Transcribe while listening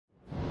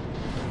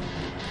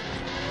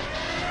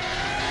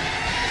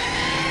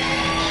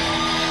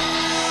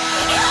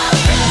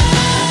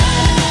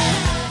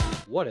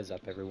What is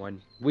up,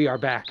 everyone? We are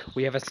back.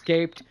 We have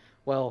escaped.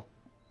 Well,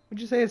 would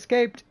you say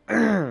escaped?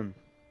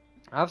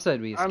 I've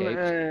said we escaped.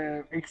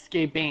 I'm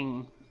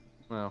escaping.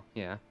 Well,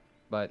 yeah,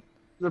 but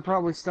They're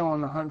probably still on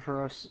the hunt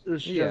for us.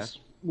 It's yeah. just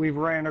we've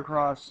ran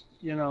across,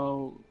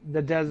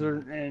 the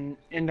desert and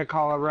into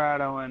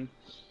Colorado, and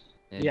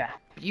yeah,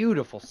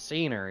 Beautiful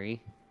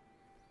scenery.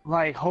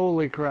 like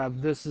holy crap,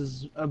 this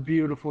is a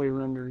beautifully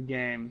rendered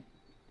game.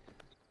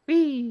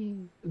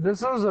 Whee!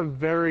 This was a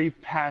very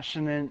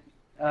passionate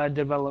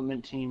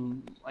development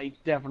team. Like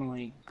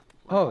definitely. Like,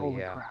 Oh holy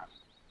yeah. crap.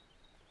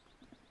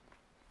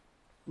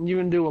 You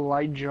can do a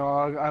light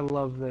jog. I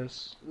love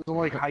this. It's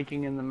like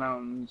hiking in the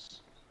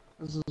mountains.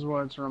 This is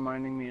what it's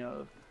reminding me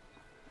of.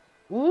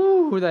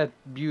 Ooh, that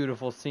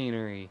beautiful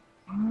scenery.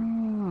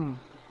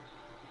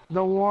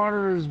 The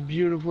water is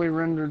beautifully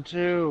rendered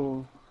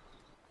too.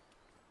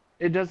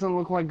 It doesn't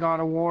look like God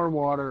of War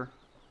water.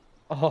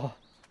 Oh,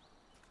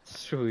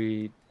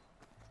 sweet.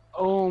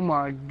 Oh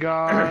my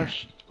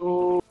gosh.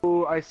 Oh,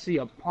 I see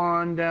a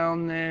pond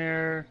down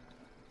there.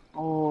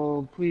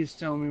 Oh, please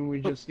tell me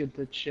we just get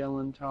to chill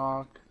and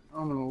talk.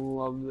 I'm gonna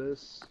love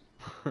this.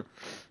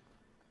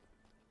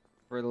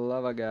 For the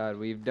love of God,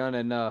 we've done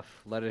enough.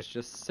 Let us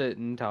just sit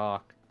and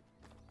talk.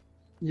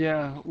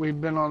 Yeah, we've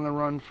been on the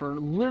run for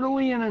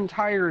literally an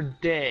entire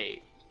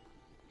day.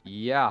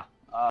 Yeah.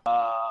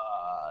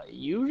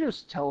 You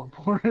just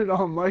teleported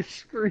on my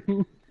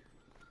screen.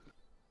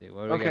 See,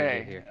 what do we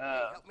gotta do here?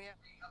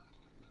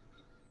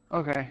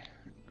 Okay.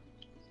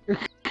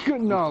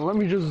 No, let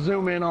me just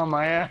zoom in on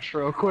my ass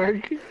real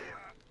quick.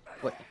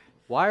 What?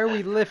 Why are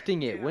we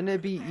lifting it? Wouldn't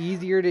it be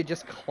easier to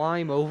just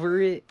climb over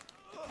it?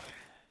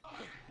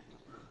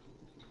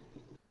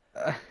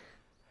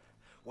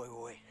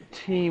 Wait.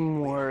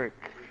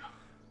 Teamwork.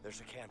 There's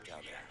a camp down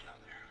there.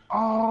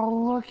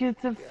 Oh, look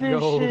at the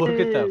fishes. Yo, look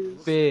at the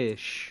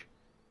fish.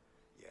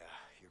 Yeah,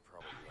 you're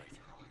probably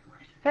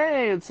right.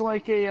 Hey, it's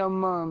like a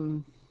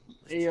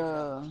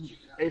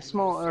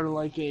small or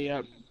like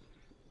a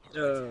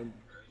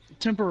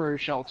temporary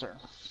shelter.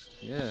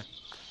 Yeah.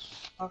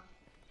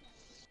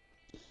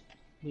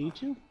 Me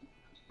too.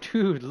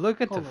 Dude, look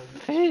at the Hold on.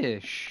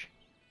 fish.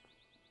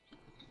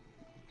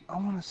 I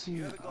want to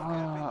see.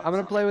 I'm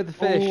gonna play with the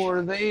fish. Oh,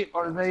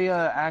 are they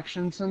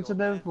action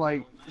sensitive?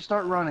 Like,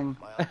 start running.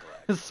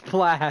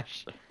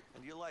 Splash.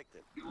 And you liked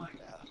it.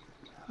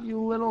 You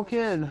little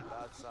kid.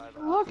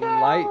 Look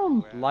at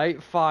him.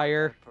 Light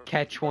fire.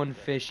 Catch one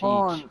fish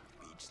Hold each. on.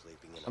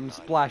 I'm gonna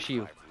splash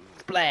you.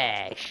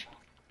 Splash.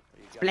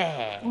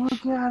 Splash.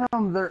 Look at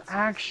them. They're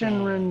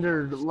action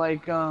rendered.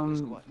 Like,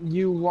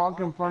 you walk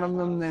in front of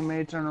them, they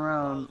may turn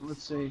around.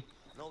 Let's see.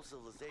 No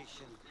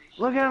civilization.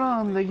 Look at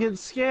them. They get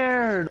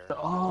scared.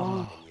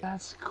 Oh,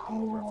 that's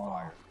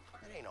cool.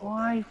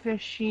 Why,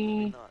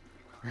 fishy?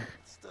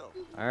 Still.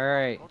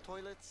 Alright. No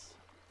toilets?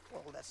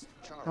 Well, that's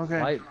the charm.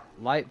 Okay.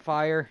 Light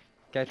fire.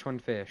 Catch one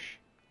fish.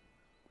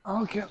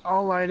 Okay,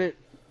 I'll light it.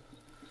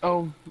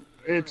 Oh,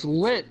 it's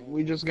lit.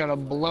 We just gotta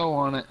blow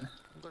on it. I'm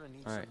gonna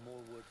need Alright. some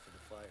more wood for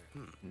the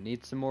fire.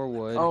 Need some more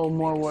wood. Oh,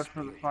 more wood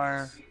for the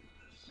fire.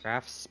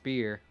 Craft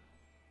spear.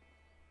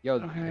 Yo,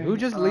 Okay, who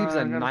just leaves a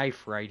I gotta-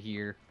 knife right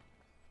here?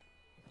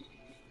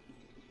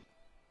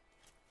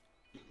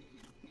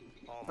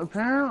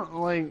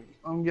 Apparently, like,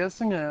 I'm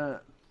guessing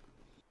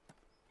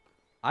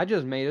I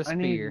just made a I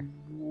need. spear.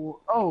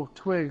 Oh,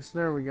 twigs.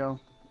 There we go.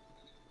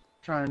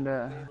 Trying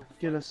to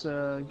get us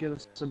a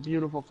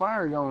beautiful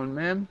fire going,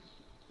 man.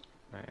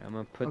 Alright, I'm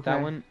gonna put Okay.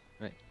 that one.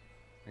 Wait.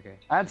 Okay.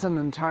 That's an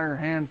entire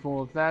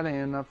handful. If that ain't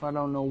enough, I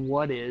don't know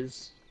what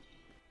is.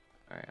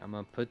 Alright, I'm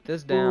gonna put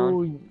this down.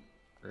 Ooh,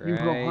 you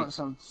go Right. hunt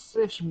some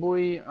fish,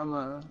 boy. I'm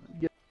gonna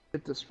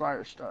get this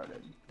fire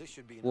started. This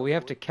should be Well, we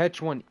have to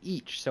catch one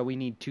each, so we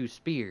need 2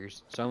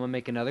 spears. So I'm gonna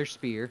make another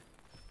spear.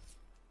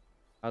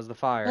 How's the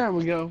fire? There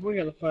we go. We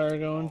got a fire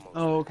going.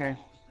 Oh, okay.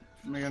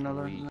 Make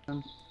another. Sweet.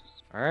 Then.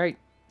 Alright.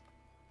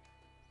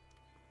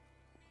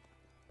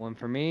 One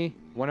for me,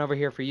 one over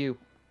here for you.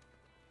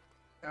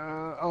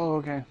 Oh,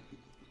 okay.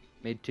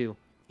 Made 2.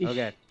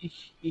 Okay.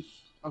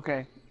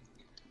 Okay.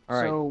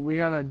 Alright. So we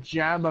got a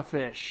jabba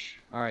fish.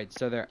 Alright,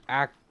 so they're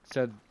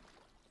so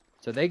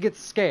they get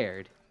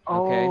scared.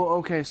 Okay. Oh,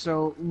 okay.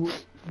 So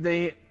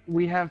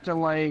we have to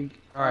like.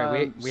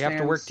 Alright, we have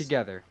to work stand-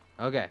 together.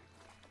 Okay.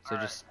 So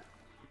just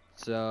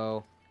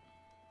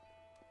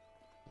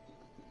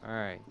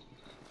Alright.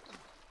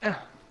 Eh.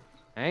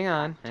 Hang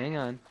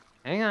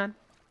on.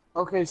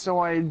 Okay, so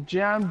I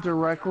jab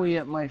directly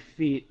at my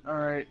feet.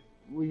 Alright,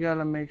 we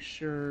gotta make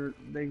sure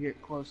they get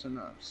close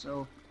enough.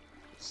 So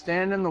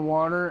stand in the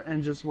water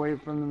and just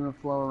wait for them to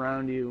flow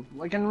around you,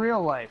 like in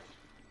real life.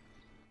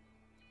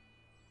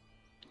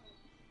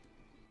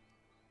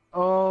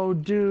 Oh,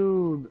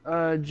 dude,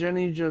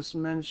 Jenny just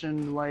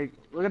mentioned, like,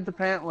 look at the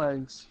pant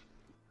legs.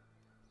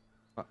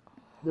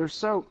 They're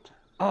soaked.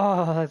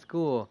 Oh, that's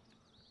cool.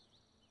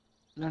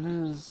 That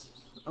is...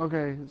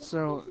 Okay,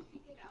 so...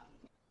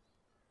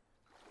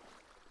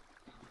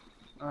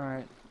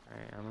 Alright.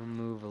 Alright, I'm gonna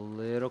move a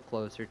little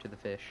closer to the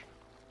fish.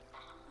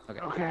 Okay.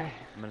 Okay.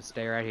 I'm gonna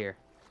stay right here.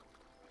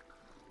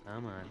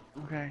 Come on.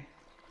 Okay.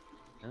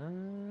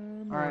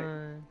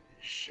 Alright.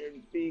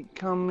 Should be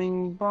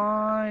coming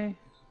by.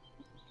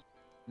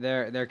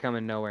 They're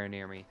coming nowhere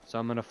near me, so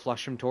I'm gonna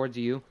flush them towards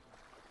you.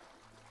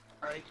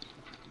 Alright.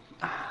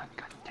 Ah,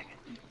 god dang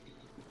it.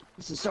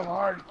 This is so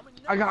hard.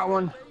 I got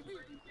one.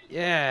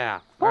 Yeah.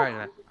 All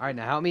right,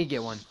 now help me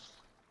get one.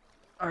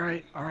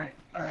 Alright.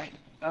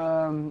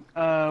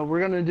 We're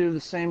gonna do the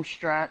same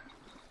strat.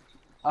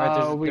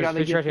 Alright, We there's gotta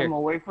fish get right them here.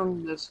 away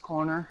from this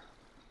corner.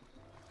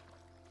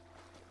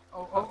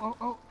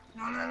 Oh.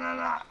 No.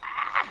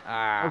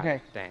 Ah.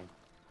 Okay. Dang.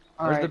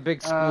 All Where's the right,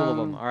 big school of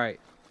them? All right.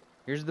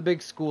 Here's the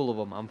big school of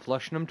them. I'm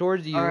flushing them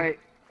towards you. Alright.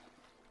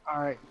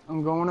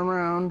 I'm going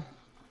around.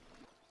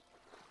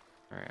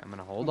 All right. I'm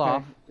gonna hold Okay,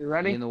 off. you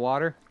ready? Be in the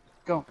water.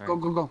 Go.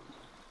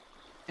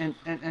 And.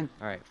 All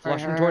right.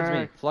 Flush them towards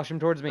me. Flush them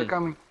towards me. They're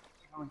coming.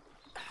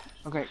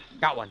 Okay.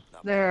 Got one.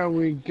 There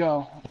we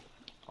go.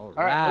 All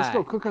Alright, let's go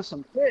right. cook us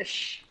some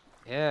fish.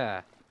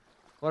 Yeah.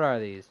 What are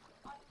these?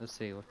 Let's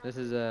see. This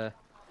is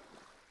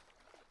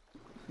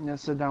Yeah,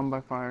 sit down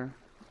by fire.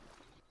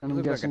 And I'm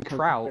Look like a guessing cook the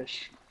trout.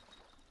 fish.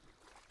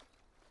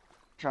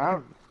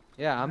 Trout?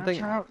 Yeah, I'm Not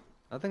thinking. trout.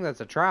 I think that's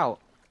a trout.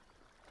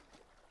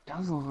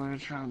 Does look like a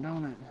trout,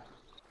 don't it?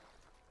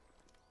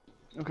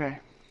 Okay.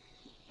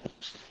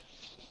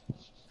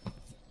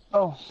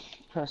 Oh,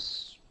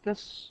 press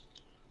this.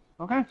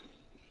 Okay.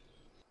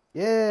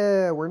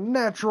 Yeah, we're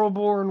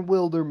natural-born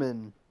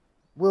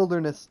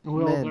wilderness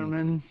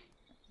men.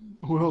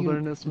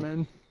 Wilderness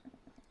men.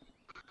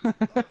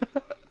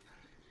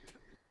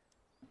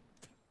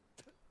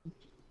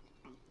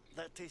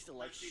 That tasted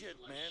like shit,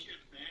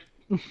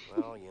 man.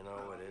 Well, you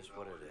know, it is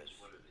what it is.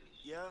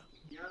 Yeah?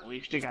 We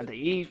still got to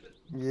eat.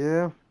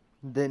 Yeah.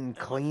 Didn't And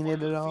my clean it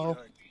fucking at feet all.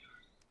 hurt.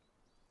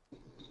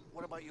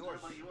 What about yours?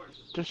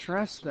 Just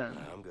rest then.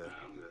 I'm good.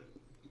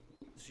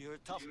 So you're a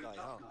tough guy,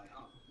 huh?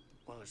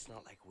 Well, it's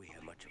not like we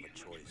have much of a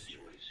choice here.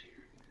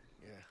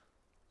 Yeah.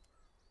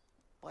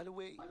 By the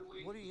way,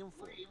 what are you in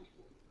for?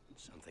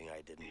 Something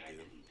I didn't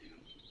do.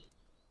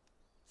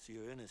 So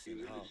you're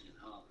innocent,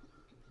 huh?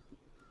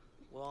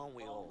 Well, aren't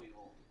we all?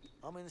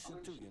 I'm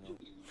innocent too, you know.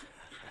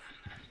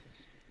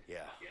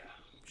 Yeah,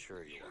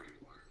 sure you are.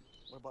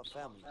 What about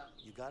family?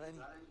 You got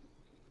any?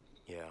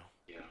 Yeah.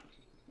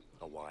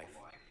 A wife.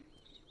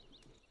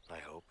 I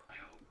hope.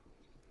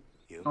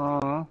 You?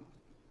 Uh-huh.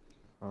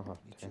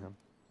 Me too. Damn.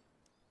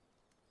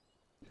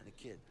 And a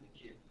kid.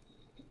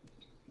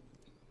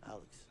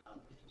 Alex.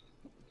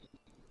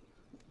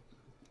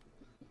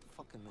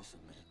 Fucking miss him,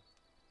 man.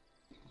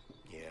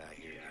 Yeah, I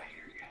hear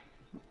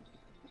you.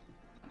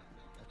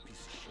 That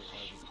piece of shit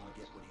Harvey's gonna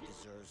get what he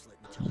deserves, let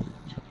me tell you.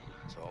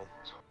 So,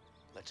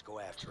 let's go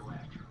after him.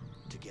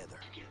 Together.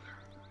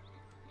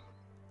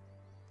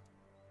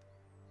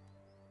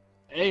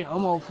 Hey,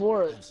 I'm all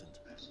for it. Vincent,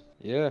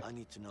 Yeah. I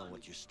need to know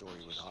what your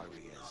story with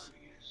Harvey is.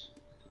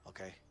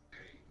 Okay?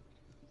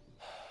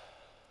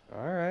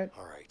 All right.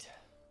 All right.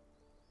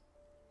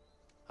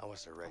 I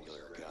was a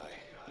regular guy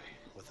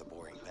with a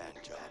boring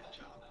bank job.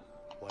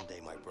 One day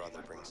my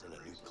brother brings in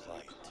a new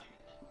client,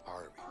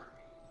 Harvey.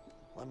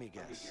 Let me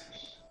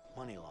guess.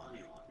 Money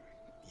laundering.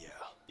 Yeah.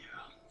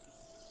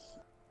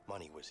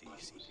 Money was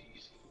easy,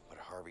 but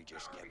Harvey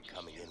just kept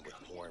coming in with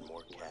more and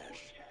more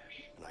cash,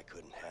 and I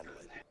couldn't handle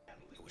it.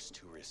 It was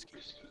too risky,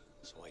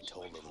 so I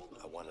told him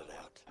I wanted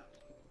out.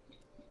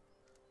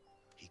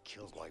 He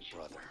killed my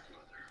brother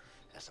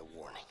as a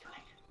warning.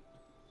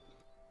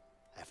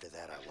 After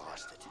that, I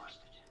lost it.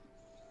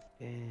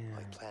 Damn.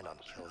 I planned on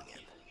killing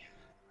him,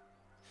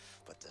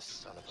 but the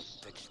son of a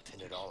bitch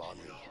pinned it all on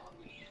me.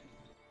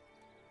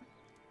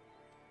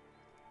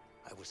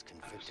 I was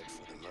convicted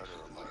for the murder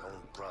of my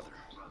own brother.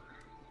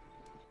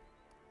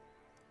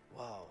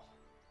 Wow.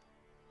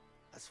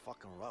 That's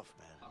fucking rough,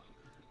 man.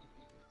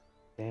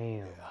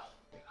 Damn.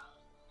 Yeah.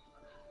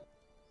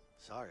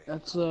 Sorry.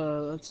 That's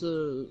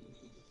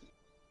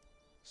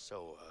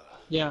So,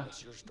 yeah.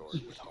 what's your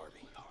story with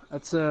Harvey?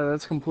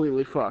 That's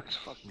completely fucked.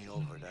 Fuck me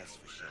over, that's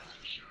for sure.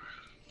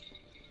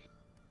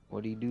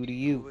 What'd he do to We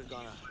you? were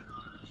gonna...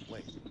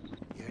 Wait,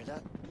 you hear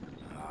that?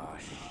 Oh,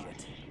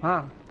 shit.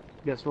 Huh.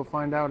 Guess we'll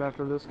find out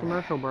after this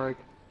commercial break.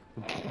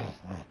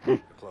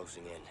 We're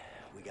closing in.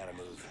 We gotta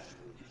move.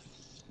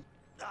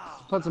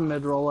 Put some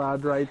mid-roll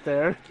ad right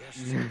there.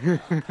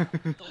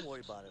 Don't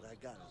worry about it, I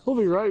got it. We'll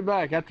be right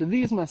back after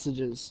these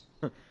messages.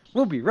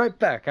 We'll be right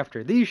back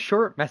after these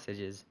short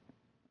messages.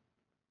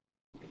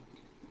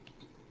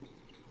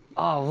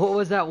 Oh, what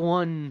was that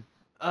one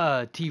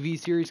TV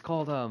series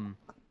called?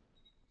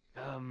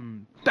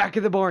 Back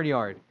in the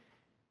Barnyard.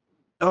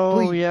 Oh,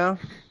 Please. yeah?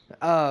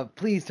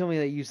 Please tell me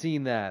that you've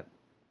seen that.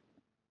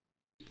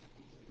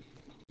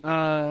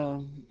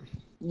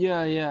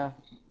 Yeah.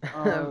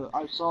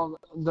 I saw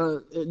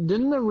it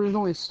didn't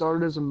originally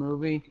start as a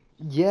movie.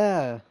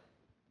 Yeah.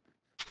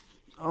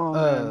 Oh,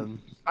 man.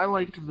 I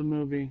liked the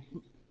movie.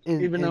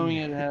 Even though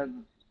it had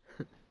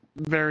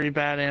very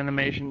bad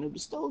animation, it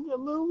was still a good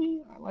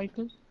movie. I liked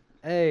it.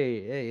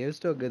 Hey, it was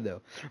still good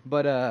though.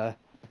 But I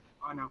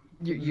know.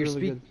 you're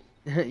really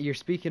good. you're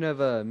speaking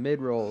of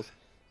mid rolls.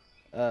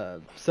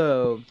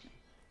 So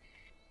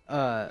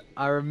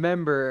I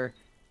remember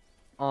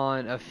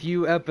on a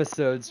few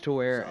episodes to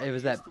where it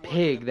was that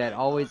pig that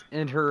always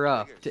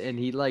interrupt and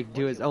he'd like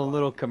do his own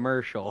little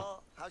commercial.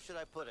 Well, how should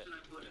I put it?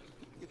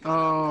 You kinda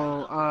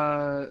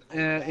Oh,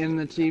 in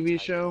the TV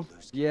show?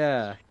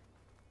 Yeah.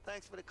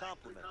 Thanks for the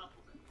compliment.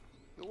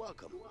 You're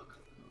welcome.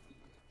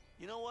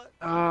 You know what?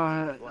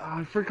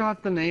 I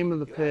forgot the name of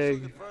the You're actually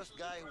the pig. first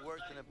guy who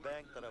worked in a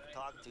bank that I've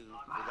talked to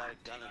without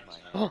a gun in my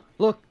hand. Oh,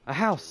 look, a So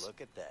house.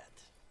 look at that.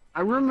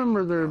 I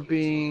remember there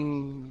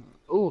being...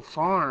 Oh, a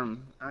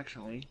farm,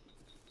 actually.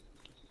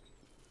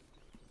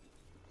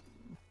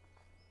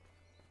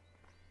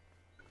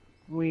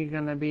 We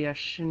gonna be a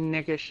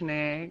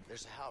schnick-a-schnack.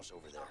 There's a house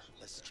over there.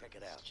 Let's check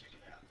it out.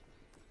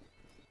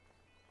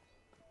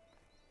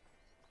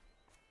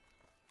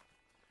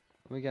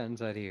 What we got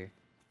inside here?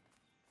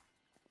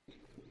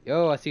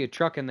 Yo, I see a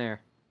truck in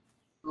there.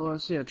 Oh, I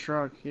see a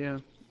truck, yeah.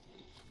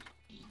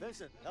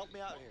 Vincent, help me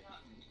out here.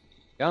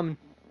 Coming.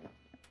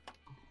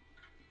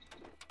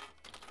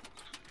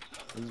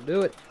 Let's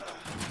do it.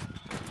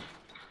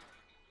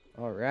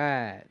 All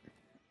right.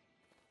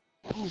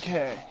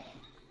 Okay.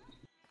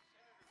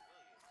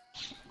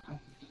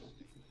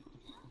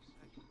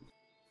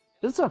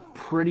 This is a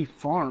pretty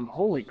farm,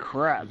 holy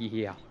crap.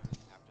 Yeah. After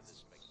the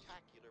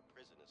spectacular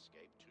prison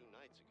escape 2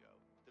 nights ago,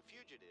 the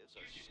fugitives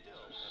are still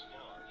at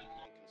large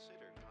and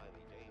considered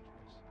highly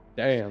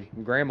dangerous.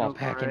 Damn, Grandma All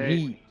packing right.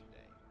 heat.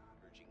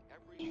 Urging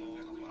every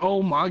law-abiding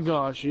Oh my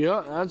gosh,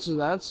 yeah, that's a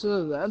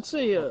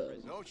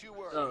Don't you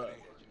worry,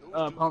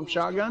 buddy. pump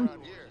shotgun?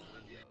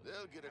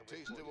 They'll get a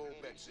taste of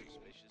old Betsy.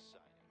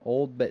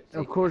 Old Betsy.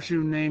 Of course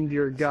you named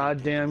your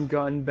goddamn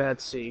gun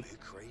Betsy. You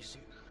crazy?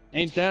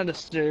 Ain't that a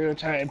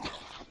stereotype?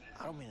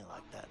 I don't mean it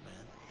like that,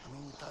 man. I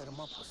mean, we tied him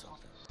up or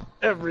something.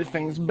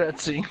 Everything's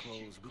Betsy.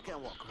 Clothes. We can't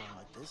walk around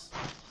like this.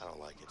 I don't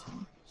like it.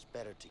 It's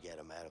better to get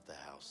him out of the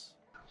house.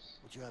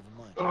 What you have in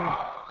mind?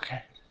 Oh,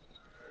 okay.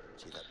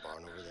 See that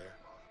barn over there?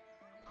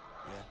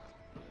 Yeah,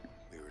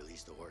 We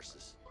released the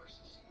horses.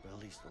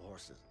 release the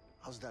horses.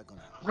 How's that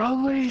gonna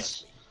happen?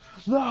 Release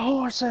the We're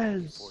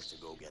horses! forced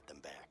to go get them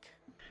back.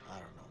 I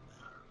don't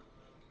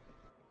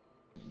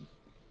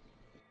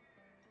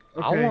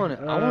know,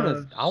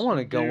 man. I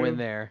wanna go in dude.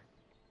 there.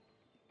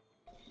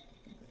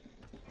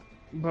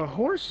 But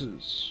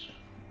horses?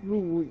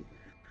 Ooh,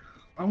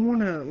 I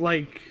wanna,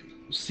 like,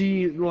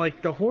 see,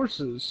 like, the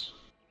horses.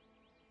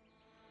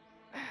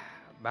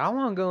 But I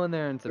wanna go in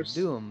there and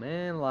subdue them,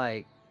 man.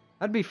 Like,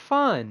 that'd be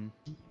fun.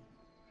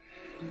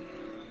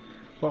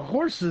 But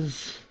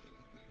horses,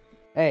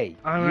 Hey,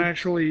 I'm you,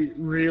 actually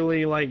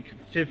really, like,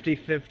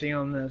 50-50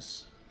 on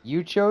this.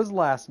 you chose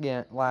last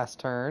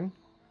turn.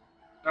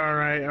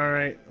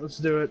 Alright, let's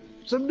do it.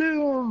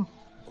 Subdue them!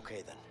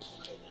 Okay then.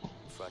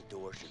 Front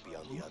door should be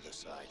on the other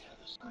side.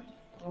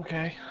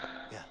 Okay.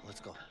 Yeah, let's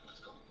go.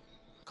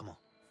 Come on.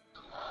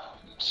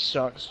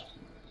 Sucks.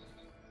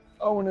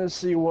 I wanna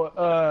see what,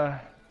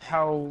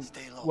 how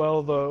Stay low.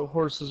 well the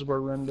horses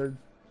were rendered.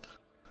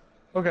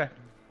 Okay.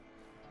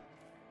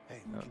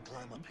 Hey, we can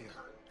climb up here.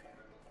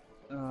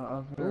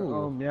 Ooh.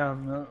 Oh yeah,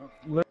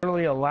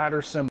 literally a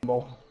ladder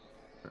symbol.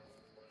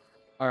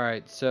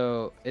 Alright,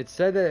 so it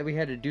said that we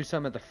had to do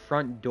something at the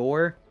front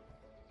door.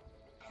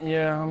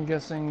 Yeah, I'm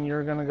guessing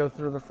you're gonna go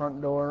through the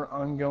front door.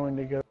 I'm going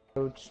to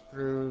go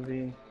through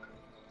the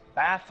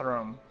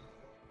bathroom.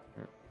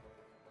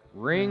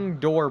 Ring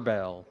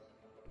doorbell.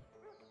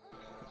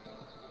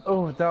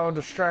 Oh, that'll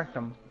distract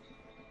them.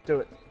 Do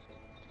it.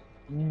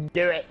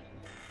 Do it.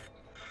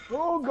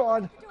 Oh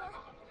God.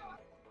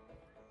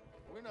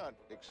 We're not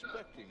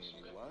expecting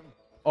anyone.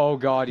 Oh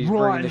god, he's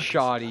bringing Run. the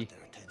shoddy. Their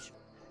attention.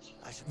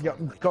 I should Yeah,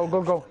 find a way to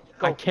go. capture them.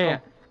 I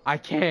can't. I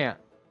can't.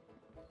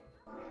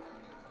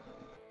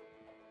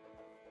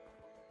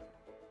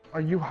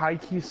 Are you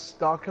high-key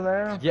stuck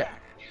there? Yeah.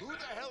 Who the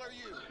hell are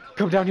you?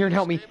 Come down here and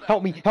help me.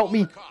 Help me. Help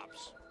me.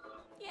 Cops.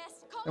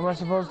 Yes, call Am I me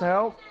supposed to now.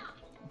 help?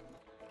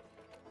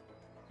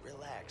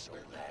 Relax,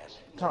 old man.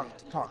 Talk, You have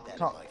to talk, put that in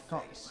talk, my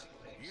talk. face.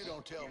 You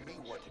don't tell me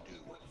what to do.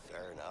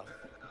 Fair enough.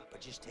 But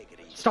just take it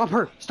easy. Stop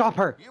her. Stop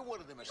her. You're one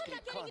of them I'm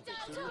escaped not getting it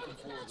convicts down. they're looking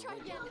for I'll the try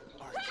radio. again.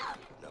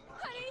 Help!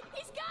 Honey,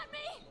 he's got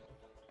me.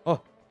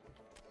 Oh.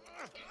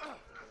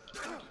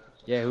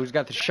 Yeah, who's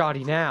got the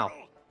shoddy now?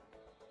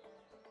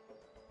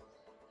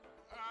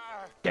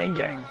 Gang.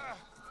 You're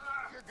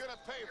gonna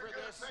pay for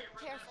this.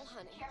 Careful,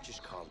 honey.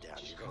 Just calm down.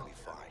 You're gonna be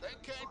fine. They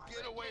can't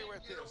get away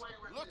with this.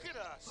 Look at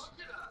us.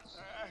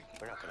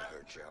 We're not gonna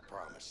hurt you, I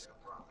promise.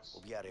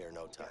 We'll be out of here in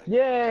no time.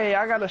 Yay!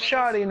 I got a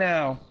shoddy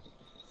now.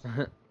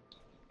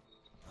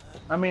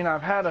 I mean,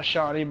 I've had a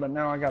shoddy, but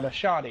now I got a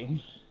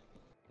shoddy.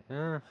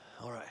 Yeah.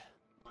 All right,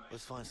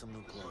 let's find some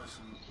new clothes.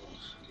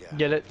 Yeah.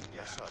 Get it?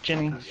 I saw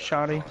Jenny, Tucker's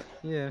shoddy. barn.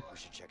 Yeah. We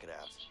should check it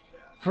out.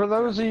 For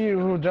those of you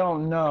who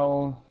don't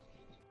know,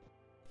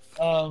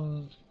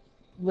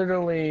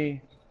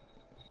 literally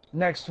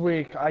next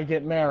week I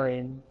get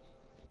married.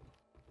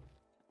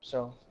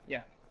 So,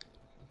 yeah.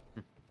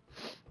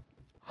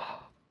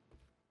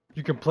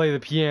 You can play the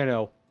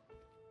piano.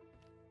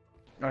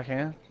 I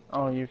can?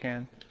 Oh, you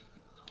can.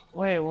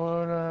 Wait, what,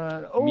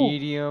 oh!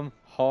 Medium,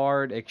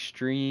 hard,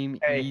 extreme,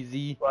 Hey,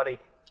 easy. buddy.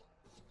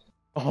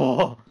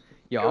 Oh,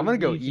 yo, Go I'm gonna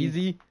go easy.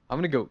 easy. I'm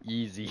gonna go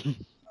easy.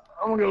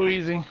 I'm gonna go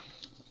easy.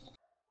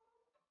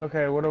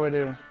 Okay, what do I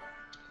do?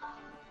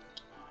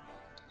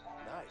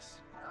 Nice.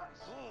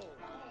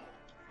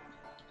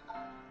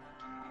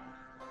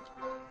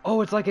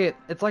 Oh, it's like a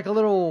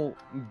little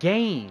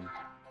game.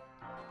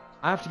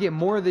 I have to get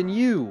more than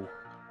you.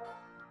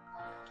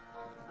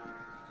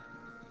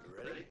 You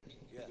ready?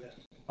 Yeah.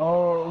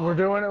 Oh, we're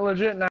doing it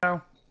legit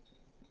now.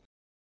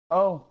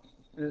 Oh.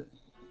 That's good.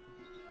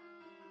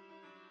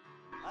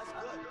 That's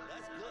good.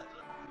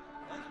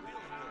 That's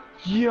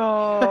really good.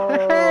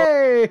 Yo.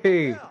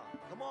 Hey! Yeah.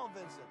 Come on,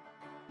 Vincent.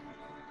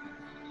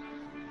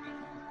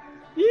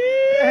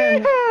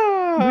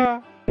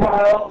 Yeah!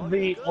 While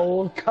the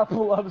old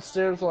couple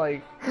upstairs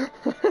like,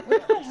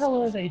 what the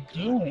hell are they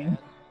doing?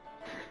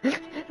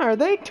 Are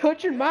they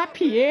touching my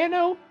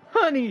piano?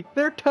 Honey,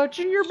 they're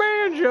touching your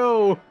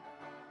banjo.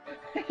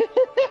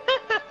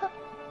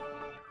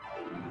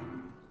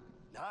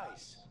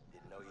 Nice.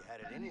 Didn't know you had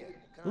it in you.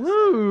 Can I say,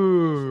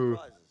 Ooh.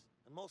 surprises,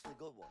 and mostly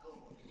good ones.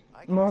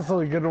 I can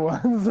Mostly good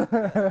ones.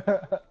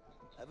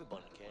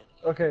 Everybody can.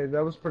 Okay,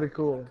 that was pretty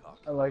cool.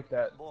 I like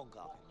that. Born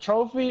copy.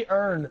 Trophy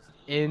earned.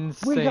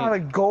 Insane. We got a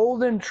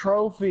golden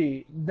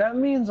trophy. That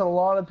means a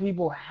lot of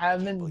people believe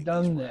haven't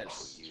done these were this.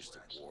 actually used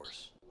in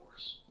wars.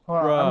 Hold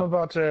on, Bruh. I'm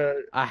about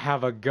to. I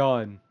have a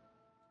gun.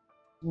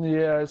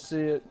 Yeah, I see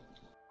it.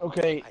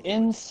 Okay, I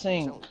in It's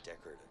sync. only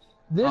decorative.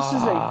 This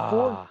is a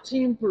Ah.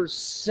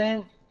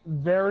 14%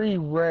 very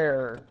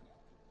rare.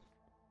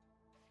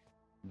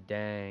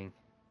 Dang.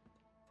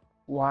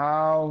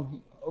 Wow.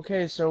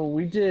 Okay, so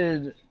we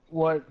did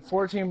what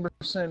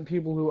 14%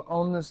 people who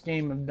own this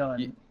game have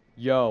done.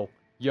 Yo,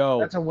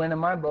 That's a win in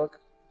my book.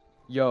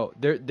 yo.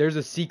 There's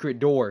a secret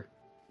door.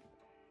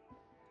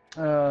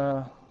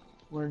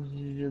 Where did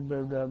you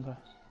do?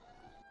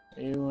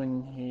 You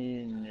and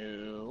he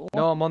knew.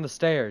 No, I'm on the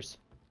stairs.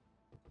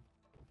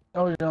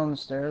 Oh, you're on the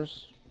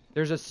stairs.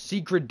 There's a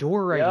secret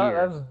door right yeah,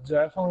 here. that's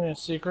definitely a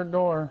secret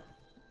door.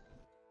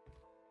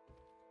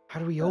 How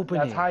do we open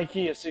That's it? high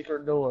key a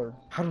secret door.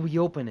 How do we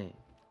open it?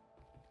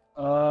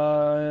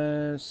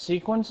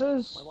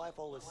 Sequences? My wife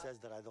always says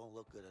that I don't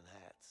look good in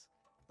hats.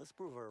 Let's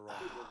prove her wrong.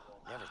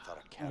 Never thought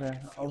a couch Okay,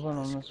 could feel open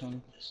on this this good.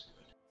 one.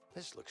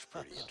 This looks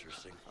pretty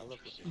interesting. I look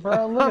at you.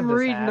 Bro, look I'm at this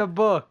reading hat. a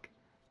book.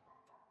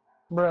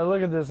 Bro,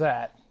 look at this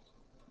hat.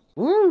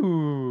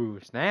 Ooh,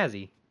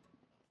 snazzy.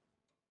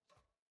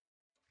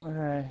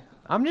 Okay.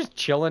 I'm just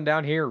chilling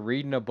down here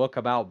reading a book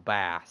about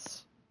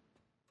bass.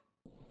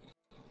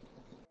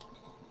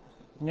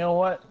 You know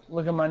what?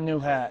 Look at my new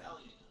hat.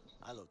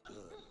 I look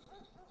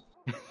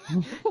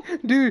good.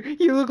 Dude,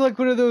 you look like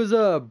one of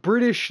those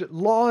British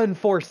law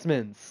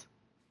enforcements.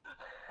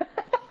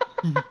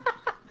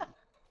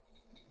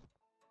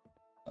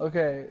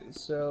 Okay,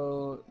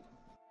 so...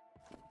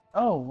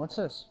 Oh, what's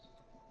this?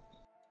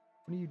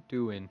 What are you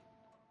doing?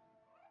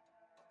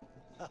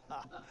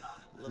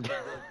 Looking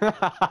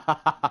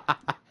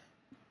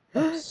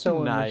good.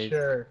 So Nice.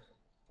 immature.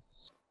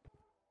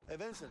 Hey,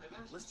 Vincent,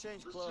 let's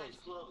change clothes.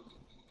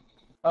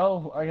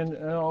 Oh, I can...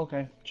 Oh,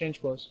 okay.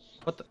 Change clothes.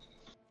 What the?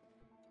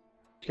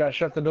 You gotta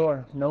shut the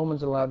door. No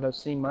one's allowed to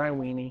see my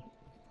weenie.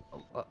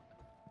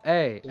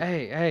 Hey!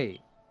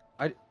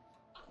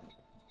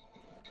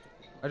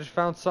 I just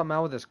found something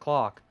out with this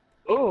clock.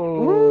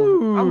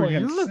 Ooh, I'm looking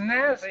you look-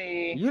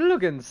 snazzy. You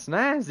looking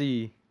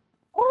snazzy.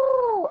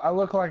 Ooh, I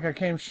look like I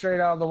came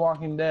straight out of The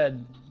Walking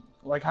Dead.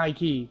 Like high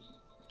key.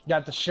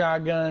 Got the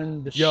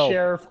shotgun, the Yo.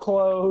 sheriff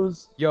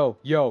clothes. Yo!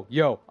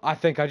 I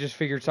think I just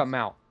figured something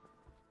out.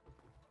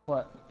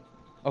 What?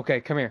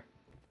 Okay, come here.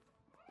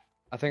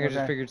 I think I just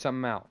Okay. figured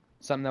something out.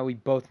 Something that we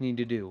both need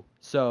to do.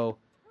 So,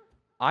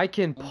 I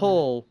can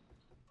pull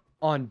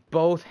on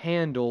both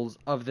handles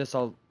of this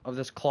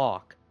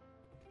clock.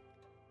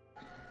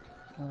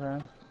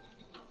 Okay.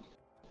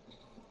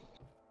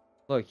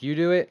 Look, you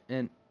do it,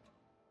 and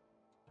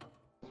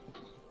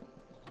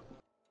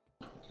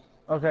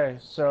Okay,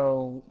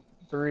 so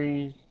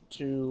 3,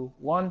 2,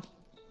 1.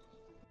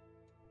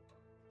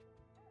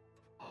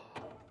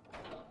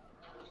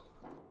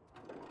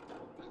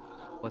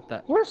 what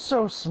that? We're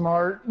so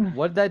smart.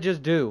 What'd that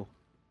just do?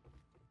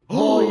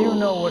 Well, you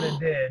know what it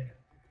did.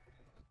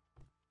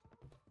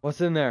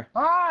 What's in there?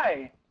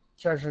 Hi!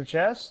 Treasure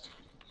chest.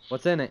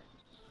 What's in it?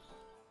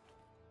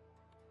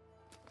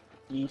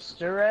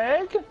 Easter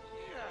egg?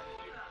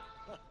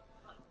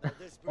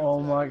 Oh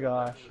my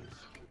gosh.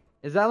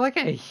 Is that like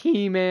a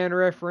He-Man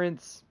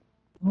reference?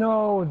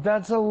 No,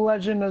 that's a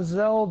Legend of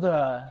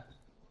Zelda.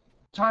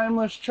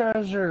 Timeless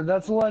treasure.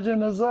 That's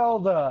Legend of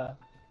Zelda.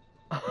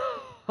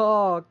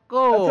 Oh,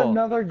 cool. That's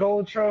another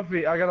gold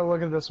trophy. I gotta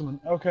look at this one.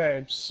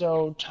 Okay,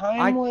 so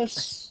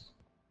timeless.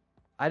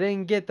 I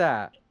didn't get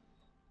that.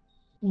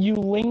 You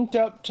linked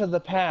up to the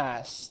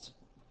past.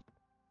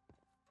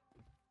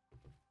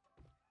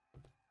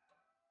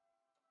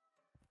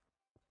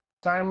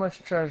 Timeless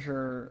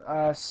treasure.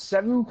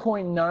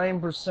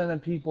 7.9%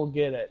 of people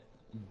get it.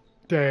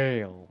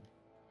 Damn.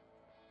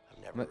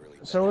 I've never really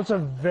been So it's a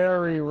that-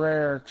 very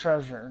rare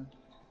treasure.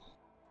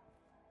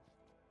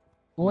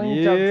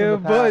 Linked up to Yeah, the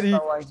past. buddy. I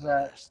like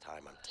that. Last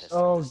time I'm testing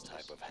Oh. this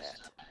type of hat.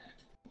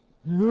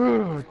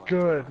 Ugh,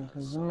 good,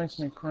 because it makes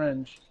me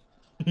cringe.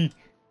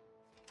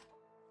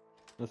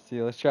 Let's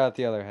see. Let's try out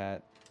the other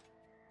hat.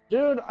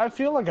 Dude, I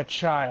feel like a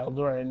child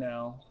right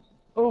now.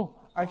 Oh,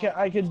 I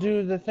could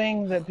do the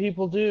thing that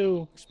people do.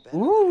 Looks better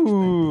than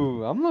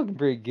Ooh, I'm looking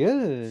pretty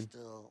good.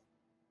 Still.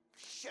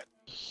 Shit.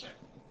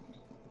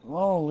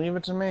 Oh, leave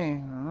it to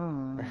me.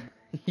 Mm.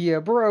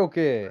 You broke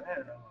it.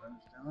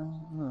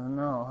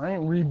 No, I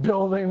ain't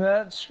rebuilding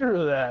that.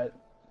 Screw that.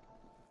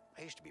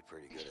 I used to be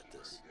pretty good at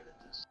this.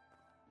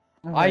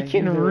 I Okay,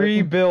 can you do it.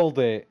 rebuild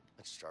it.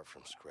 Let's start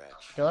from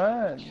scratch. Go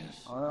ahead.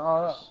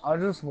 I'll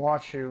just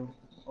watch you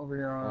over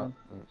your Oh, arm.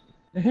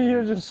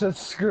 You just said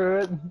screw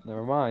it.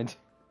 never mind.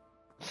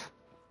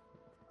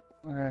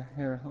 Okay,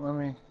 here, let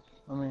me.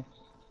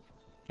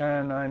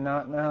 Can I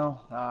not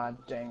now? Ah,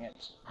 dang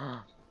it.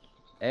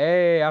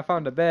 Hey, I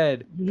found a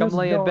bed. You Come just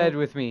lay in don't- bed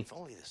with me. If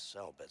only the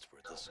cell beds were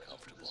this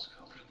comfortable.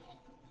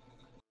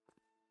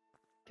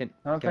 I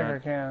don't Can think I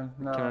can.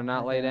 No, Can I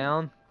not lay can't.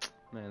 down?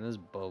 Man, this is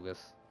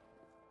bogus.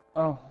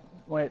 Oh,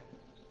 wait.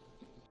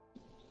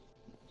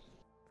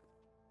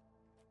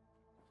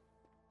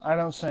 I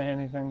don't say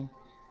anything.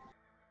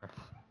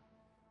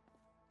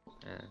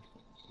 Yeah,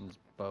 it's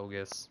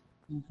bogus.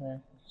 Okay,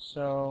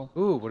 so...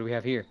 Ooh, what do we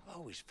have here? I've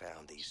always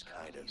found these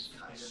kind of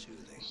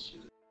soothing.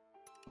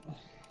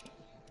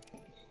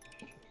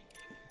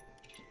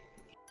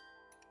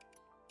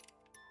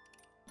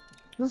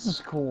 This is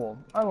cool.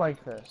 I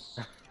like this.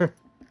 Do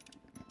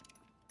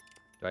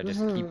I This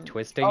just keep is-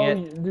 twisting oh,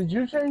 it? did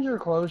you change your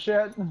clothes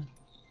yet?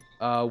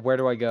 Where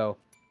do I go?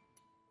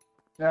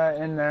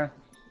 In there.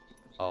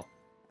 Oh,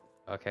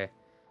 okay.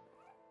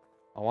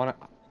 I wanna.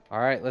 All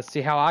right, let's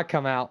see how I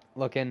come out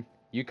looking.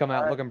 You come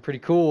out Alright. looking pretty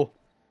cool.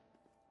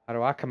 How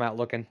do I come out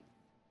looking?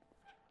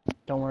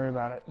 Don't worry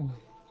about it.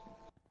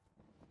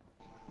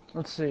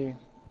 Let's see.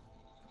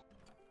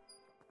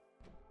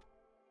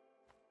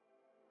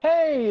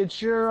 Hey,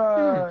 it's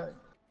your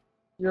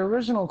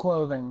original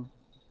clothing.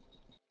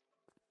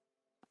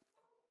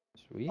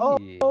 Sweet. Oh,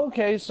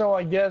 okay, so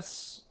I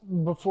guess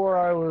before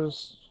I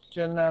was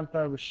kidnapped,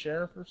 I was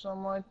sheriff or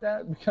something like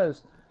that?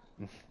 Because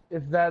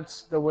if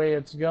that's the way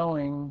it's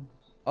going...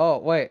 Oh,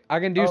 wait, I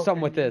can do Oh,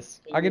 something with this.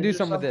 can I can you do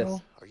something with this.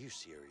 something? Are you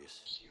serious?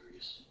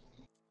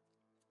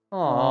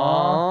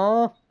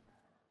 Aww.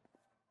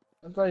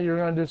 I thought you were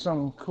gonna do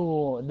something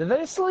cool. Did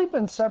they sleep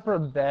in separate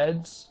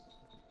beds?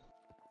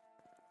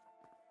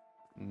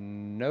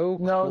 No.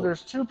 No, clue.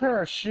 there's 2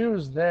 pair of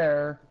shoes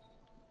there.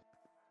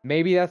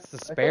 Maybe that's the I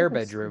think spare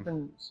they sleep bedroom.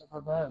 in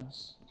separate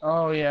beds.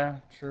 Oh yeah,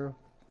 true.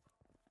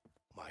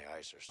 My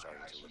eyes are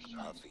starting to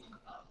look puffy.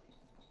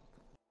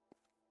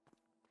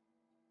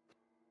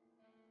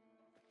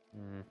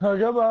 Oh,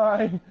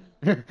 goodbye.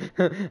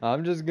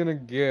 I'm just gonna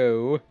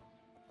go.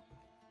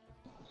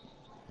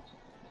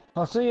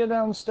 I'll see you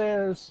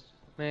downstairs.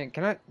 Man,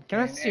 can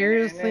I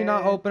seriously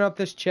not open up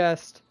this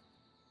chest?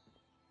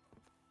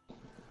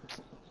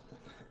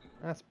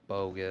 That's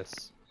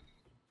bogus.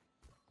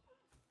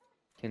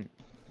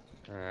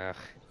 Ugh.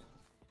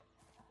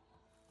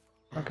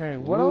 Okay,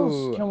 what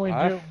Ooh, else can we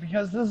I- do?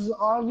 Because this is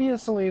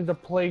obviously the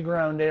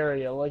playground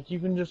area. Like, you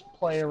can just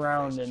play Some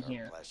around faces in are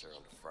here. pleasure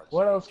on the front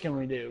What page. else can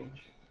we do?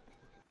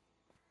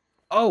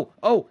 Oh,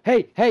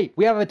 hey,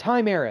 we have a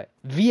time era.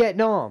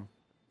 Vietnam.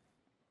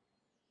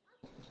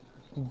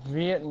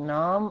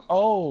 Vietnam?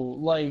 Oh,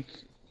 like,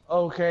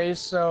 okay,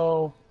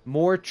 so,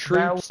 More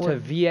troops to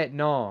would-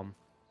 Vietnam.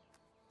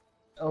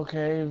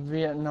 okay,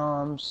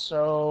 Vietnam,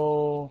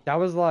 so, That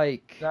was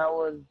like, that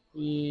would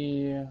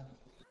be,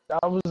 that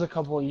was a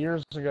couple of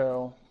years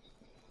ago.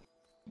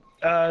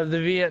 The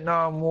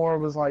Vietnam War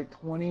was like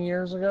 20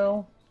 years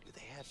ago? Do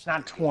they have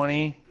Not something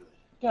 20.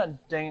 God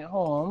dang it,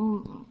 hold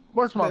on.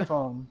 Where's my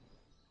phone?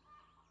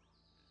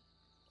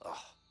 Ugh,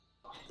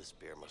 this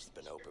beer must have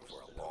been open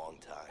for a long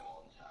time.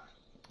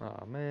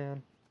 oh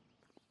man,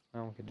 I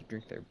don't get to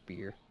drink their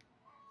beer.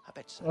 I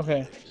bet some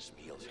Okay. delicious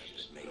meals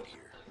have been made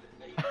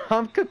here.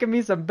 I'm cooking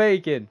me some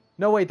bacon.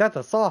 No wait, that's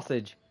a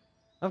sausage.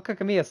 I'm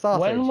cooking me a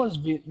sausage. When was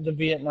the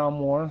Vietnam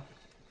War?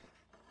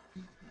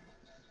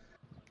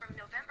 From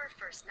November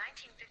 1st,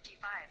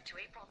 1955 to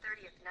April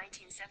 30th,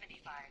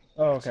 1975.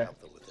 Oh, Let's okay. help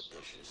them with the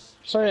dishes.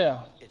 So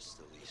yeah, It's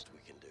the least we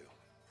can do.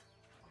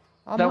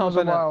 I'm that was a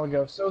helping out- while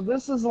ago. So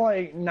this is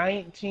like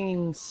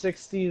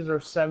 1960s or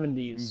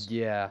 70s.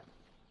 Yeah.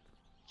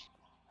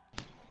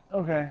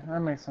 Okay, that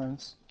makes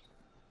sense.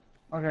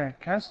 Okay,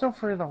 can I still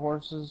free the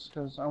horses?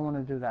 Because I want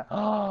to do that.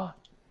 Oh,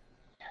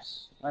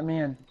 yes, I'm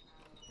in.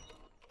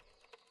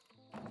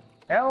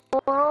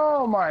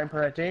 Hello, my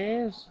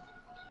pretties.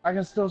 I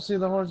can still see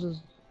the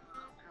horses.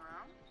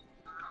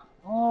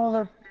 Oh,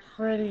 they're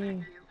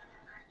pretty.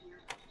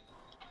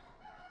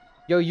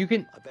 Yo, you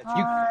can. I bet You.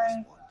 you Hi.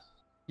 can one.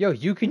 Yo,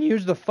 you can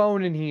use the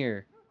phone in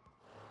here.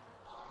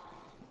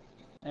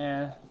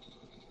 Eh.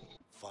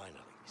 Finally,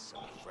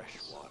 some fresh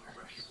water.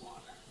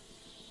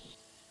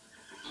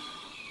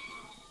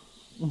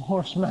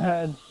 Horse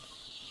mad.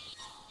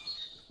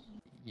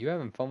 You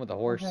having fun with the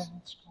horse? Okay,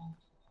 that's cool.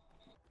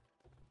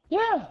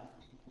 Yeah,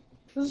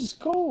 This is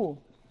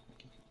cool.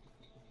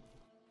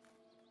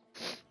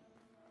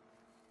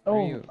 Where are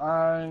Oh, you?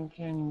 I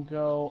can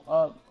go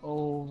up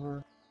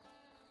over.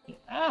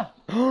 Ah!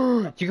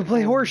 You can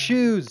play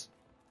horseshoes!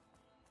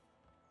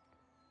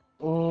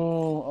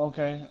 Oh,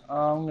 okay.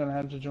 I'm gonna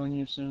have to join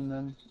you soon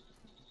then.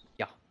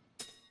 Yeah.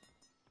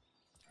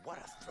 What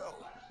a throw.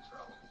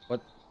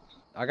 What?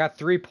 I got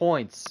 3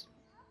 points.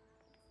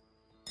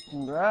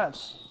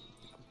 Congrats.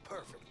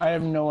 Perfect. I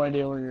have no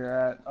idea where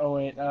you're at. Oh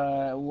wait,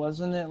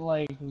 wasn't it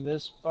like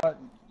this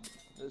button?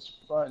 This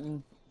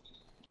button?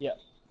 Yep.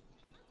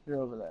 You're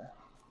over there.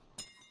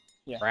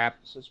 Yeah. Crap.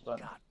 It's this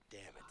button. God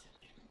damn it.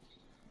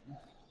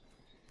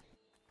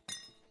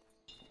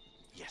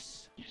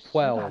 Yes.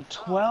 12.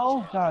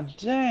 12? God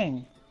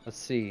dang. Let's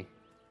see.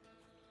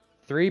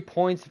 3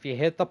 points if you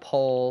hit the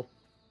pole.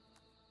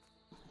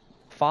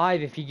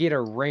 5 if you get a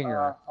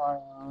ringer.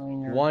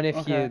 Ringer. 1 if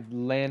Okay. you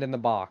land in the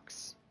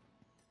box.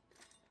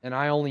 And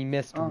I only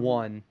missed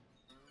 1.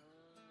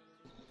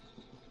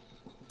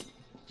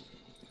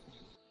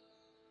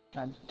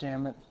 God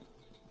damn it.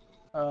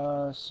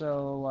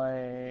 So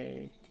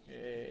like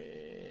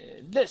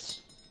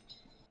this.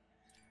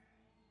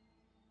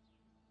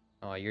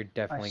 Oh, you're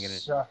definitely I gonna.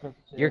 suck at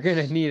this. You're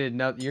gonna need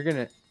another. You're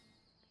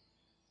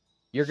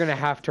gonna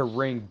have to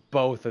ring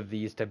both of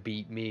these to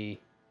beat me.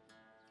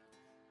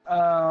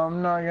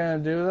 I'm not gonna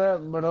do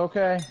that, but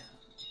okay.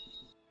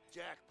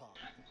 Jackpot.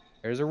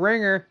 There's a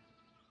ringer.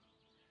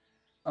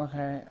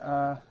 Okay.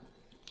 I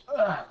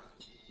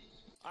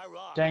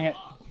rock. Dang it.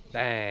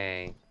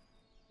 Dang.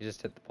 You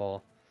just hit the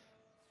pole.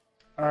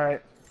 All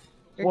right.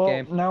 Good Well,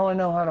 game. now I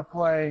know how to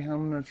play.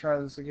 I'm gonna try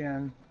this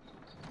again.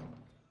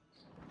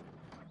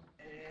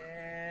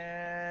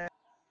 And...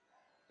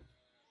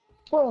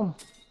 Boom.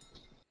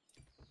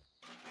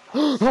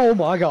 Oh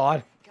my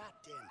god.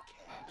 Goddamn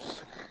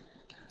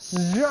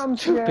cat. Jump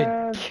Stupid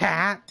scare.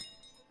 cat.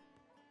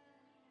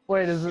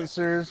 Wait, is it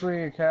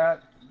seriously a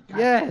cat?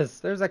 Yes,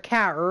 there's a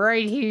cat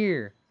right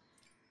here.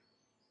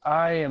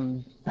 I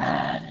am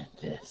bad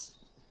at this.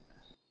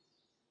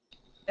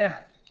 Yeah.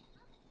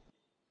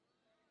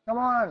 Come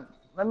on.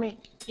 Let me.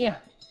 Yeah.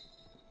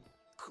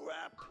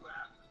 Crap.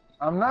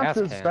 I'm not Gas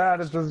this can.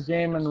 bad at this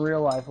game in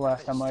real life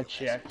last time I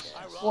checked.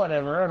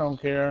 Whatever, I don't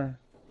care.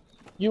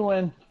 You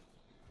win.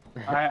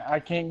 I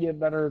can't get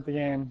better at the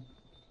game.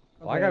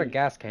 Well, I got a Okay,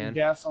 gas can.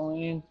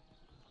 Gasoline.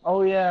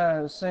 Oh yeah,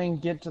 it was saying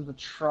get to the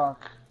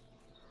truck.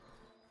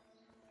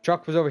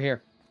 Truck was over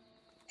here.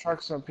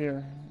 Truck's up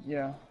here.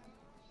 Yeah.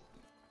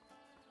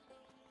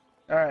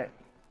 Alright.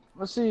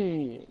 Let's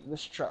see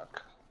this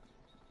truck.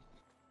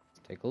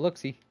 Let's take a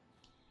look-see.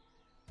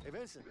 Hey,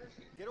 Vincent,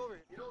 get over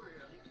here. Get over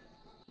here.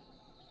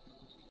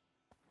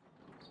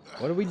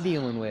 What are we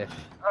dealing with?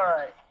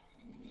 Alright.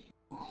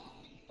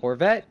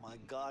 Corvette? My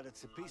God,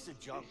 it's a piece of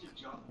junk.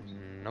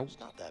 Nope. It's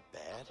not that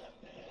bad.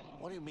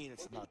 What do you mean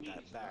it's not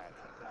that bad?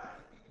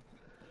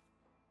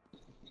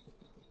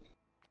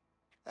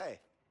 Hey,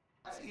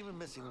 it's even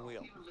missing a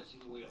wheel.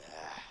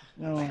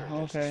 No, Sure, there's a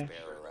okay.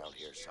 spare around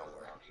here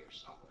somewhere.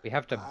 We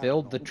have to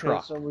build the Okay,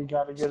 truck. so we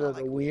gotta It's get her not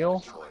the like we have a wheel.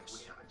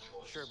 choice.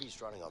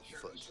 Sherby's running on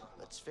foot.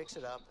 Let's fix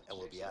it up, and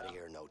we'll be out of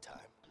here in no time.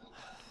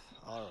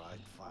 All right,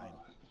 fine.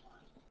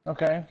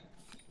 Okay.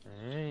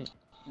 Alright.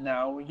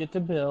 Now we get to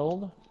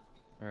build.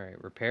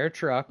 Alright, repair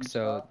truck.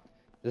 So,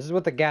 this is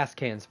what the gas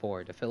can's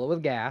for. To fill it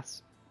with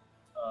gas.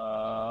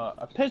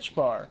 A pitch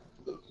bar.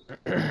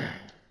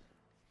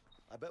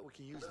 I bet we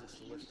can use this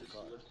to lift the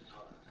car.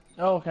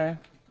 Oh, okay.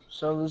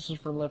 So this is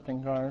for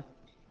lifting car.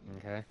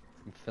 Okay.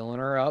 I'm filling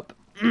her up.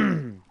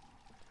 Looks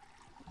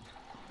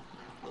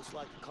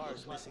like the car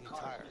is missing a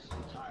tire.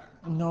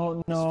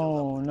 No,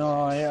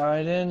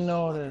 I didn't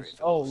notice.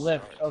 Oh,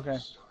 lift. Okay.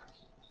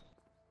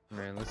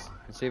 Alright, let's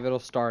see if it'll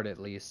start at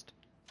least.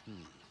 Not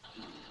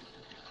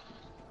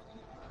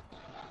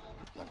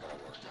gonna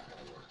work.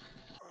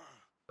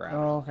 Crap.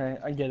 Oh, okay.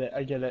 I get it.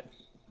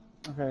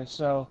 Okay,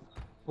 so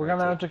we're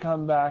gonna have to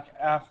come back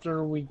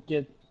after we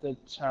get the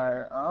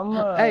tire.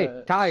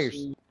 Hey, tires.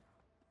 see.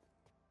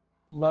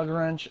 Lug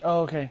wrench.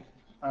 Oh, okay.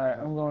 Alright,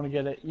 I'm going to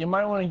get it. You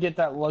might want to get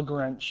that lug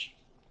wrench.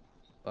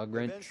 Bug Hey,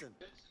 wrench. Vincent,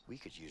 We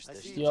could use I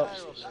this. see to a Yep. tire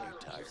fix up this there.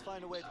 new Let's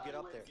find a way to get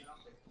up there.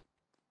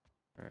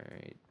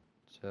 Alright.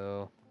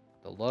 So,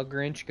 the lug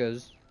wrench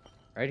goes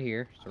right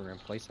here. So we're gonna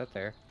place that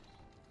there.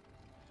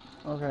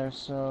 Okay,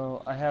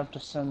 so I have to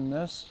send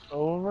this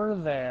over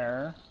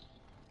there.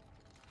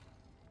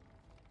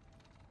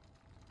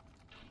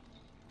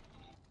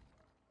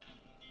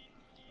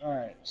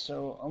 Alright,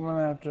 so I'm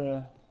gonna have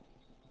to...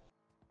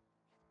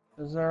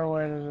 Is there a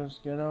way to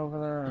just get over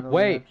there? Or do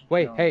we have to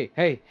Wait, jump?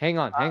 hey, hang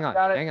on,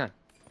 got it. hang on.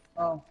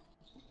 Oh,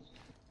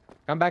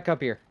 Come back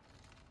up here.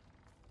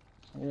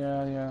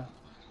 yeah.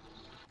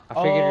 I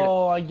figured it.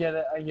 Oh, I get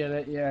it.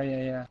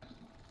 Yeah.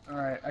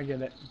 Alright, I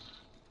get it.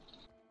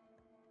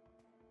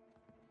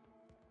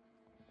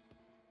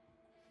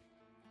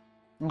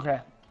 Okay.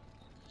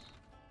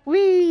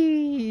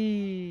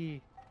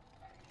 Whee!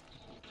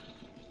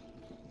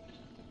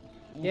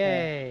 Okay.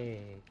 Yay!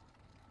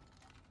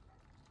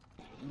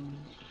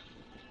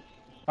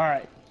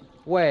 Alright.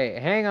 Wait,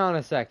 hang on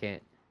a second.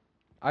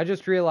 I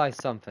just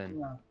realized something.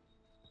 Yeah.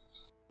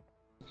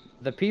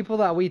 The people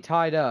that we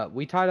tied up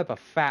a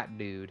fat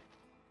dude.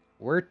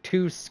 We're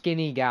two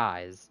skinny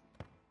guys.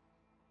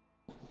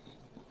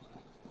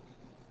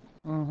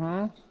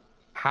 Mm-hmm.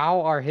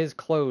 How are his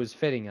clothes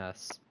fitting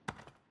us?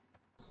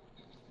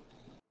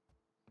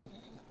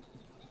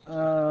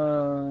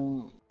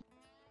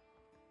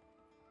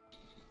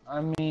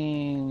 I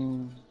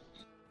mean,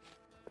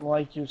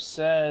 like you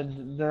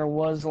said, there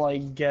was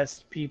like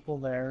guest people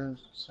there,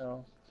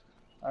 so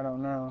I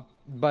don't know.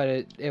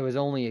 But it was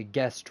only a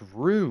guest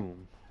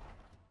room.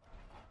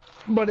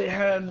 But it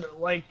had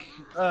like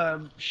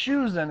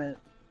shoes in it,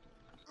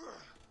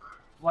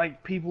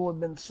 like people had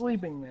been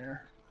sleeping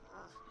there.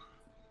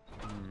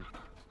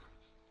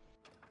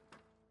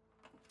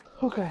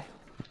 Okay.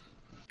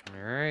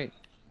 Alright.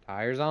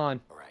 Tires on.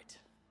 All right.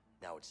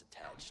 Now it's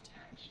attached.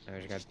 I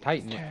just gotta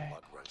tighten it. Okay.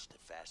 Lug wrench to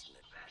fasten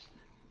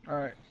it. All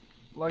right.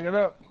 Lug it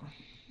up.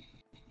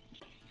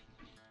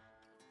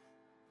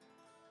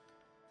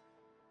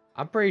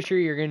 I'm pretty sure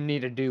you're gonna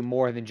need to do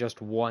more than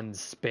just one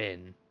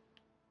spin.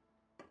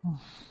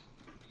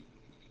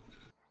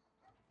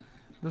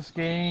 This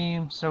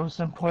game so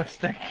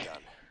simplistic. Done.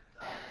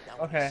 Now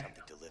we need Okay.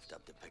 something to lift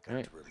up the pickup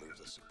Alright. to remove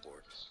the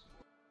support.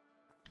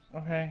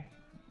 Okay.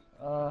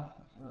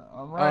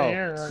 I'm right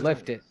here.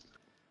 Lift it.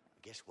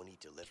 I guess we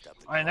need to lift up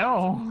the I car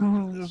know. to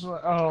remove Just this.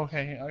 oh,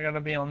 okay. I gotta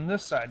be on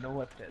this side to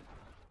lift it.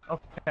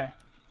 Okay.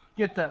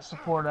 Get that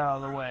support out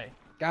of the way.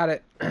 Got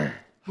it.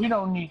 We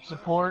don't need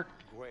support.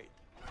 Great.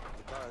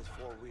 The car has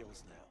 4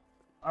 wheels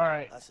now. All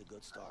right. That's a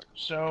good start.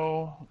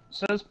 So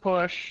says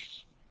push.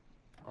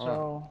 Oh,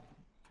 So.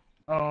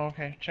 Oh,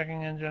 okay.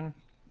 Checking engine.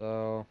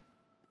 so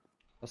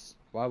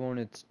why won't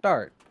it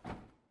start?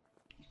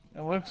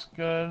 It looks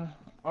good.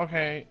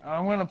 Okay,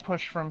 I'm gonna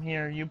push from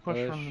here. You push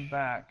from the Push.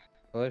 back.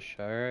 Push.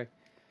 Alright.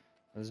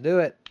 Let's do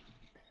it.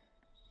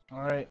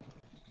 Alright.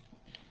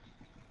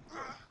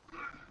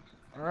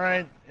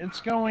 Alright,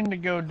 it's going to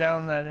go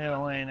down that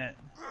hill, ain't it?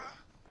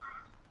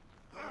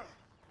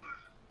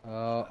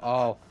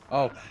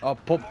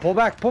 Pull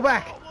back, pull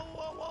back!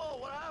 Whoa,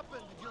 what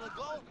happened? Did you let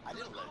go? I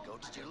didn't let it go.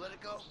 Did you let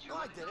it go? No,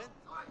 I didn't.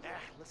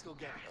 Let's go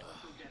get it.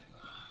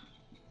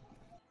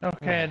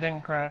 Okay, it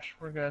didn't crash.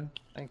 We're good.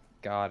 Thank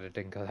God it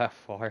didn't go that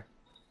far.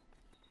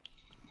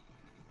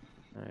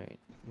 Alright,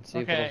 let's see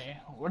if Okay,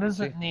 what does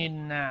it see. need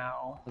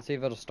now? let's see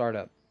if it'll start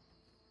up.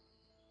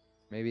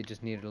 Maybe it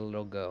just needed a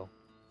little go.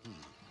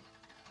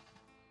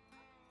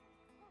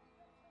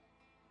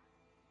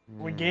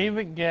 We gave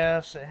it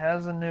gas. It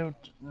has a new,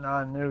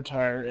 not a new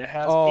tire. It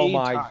has Oh a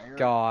my tire.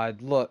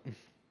 God, look.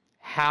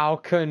 How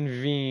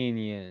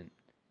convenient.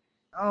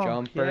 Oh,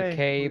 Jumper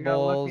yay, we got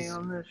lucky cables.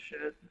 on this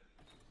shit.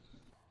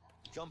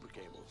 Jumper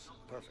cables.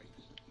 Perfect.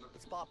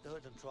 Let's pop the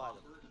hood and try them.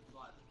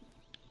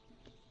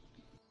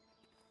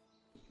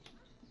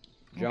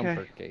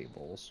 Jumper Okay.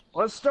 cables.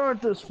 Let's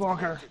start this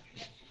fucker.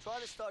 Try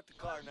to start the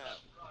car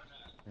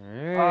now.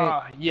 Alright.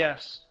 Ah,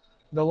 yes.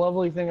 The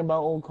lovely thing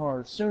about old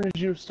cars, as soon as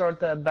you start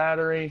that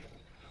battery,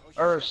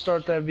 or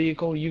start that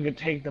vehicle, you can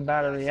take the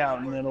battery out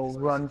and it'll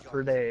run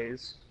for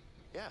days.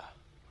 Yeah,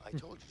 I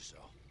told you so.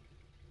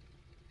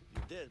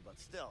 You did, but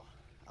still.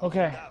 I'll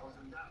Okay. do that one.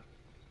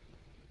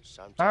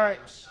 Sometimes Alright,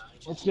 you just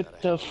let's gotta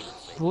get the have a little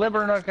faith.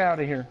 flibbernuck out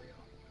of here.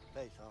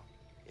 Faith, huh?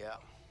 Yeah.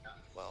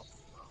 Well,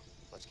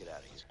 let's get out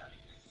of here.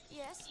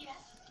 Yes?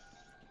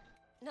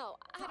 No,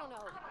 I don't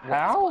know.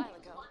 How? It was a while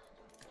ago.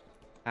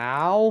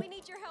 Ow. We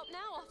need your help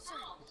now, officer.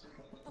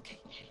 Okay.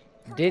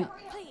 Hurry Didn't- up,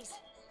 please.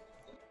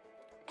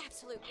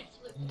 Absolutely.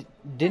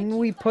 Didn't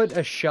we put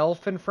a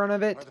shelf in front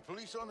of it? Are the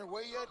police on their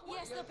way yet?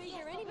 Yes, they'll be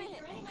here any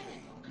minute. Any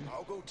minute.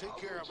 I'll go take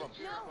care of them.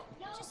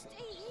 No, just stay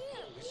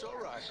here. It's all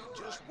right.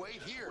 Just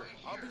wait here.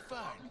 I'll be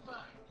fine.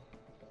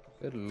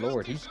 Good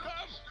lord, Filthy he's scum!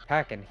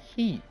 packing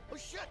heat. Oh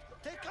shit!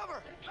 Take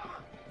cover!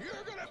 You're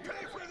gonna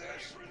pay for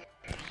this.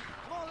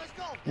 Come on, let's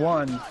go!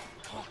 1,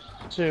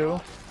 2,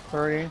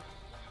 3.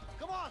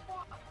 Come on!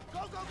 Go,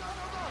 go, go, go, go!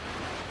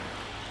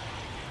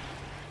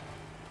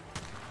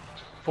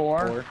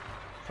 4, 4.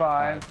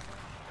 5,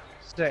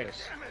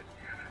 6.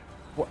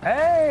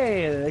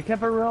 Hey, they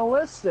kept it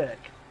realistic.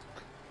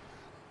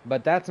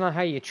 But that's not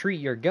how you treat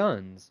your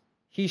guns.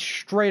 He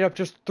straight up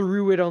just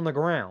threw it on the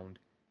ground.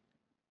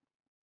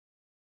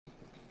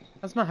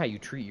 That's not how you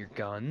treat your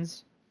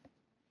guns.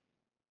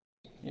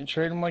 You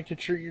treat them like you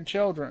treat your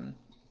children.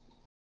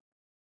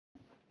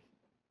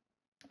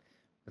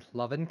 With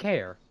love and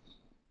care.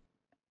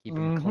 Keep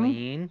them Mhm.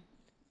 clean.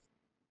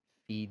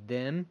 Feed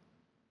them.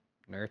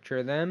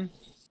 Nurture them.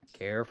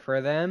 Care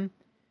for them.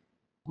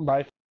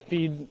 By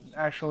feed,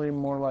 actually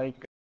more like,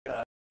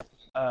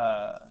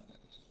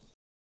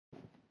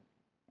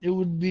 it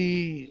would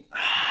be,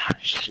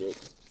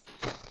 shit.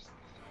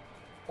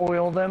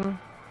 Oil them,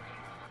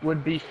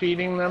 would be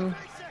feeding them.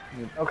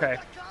 Okay,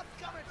 The cops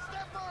coming!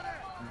 Step on it!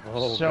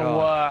 Oh, so,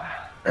 God.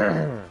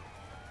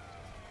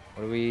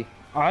 What do we...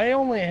 I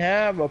only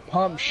have a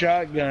pump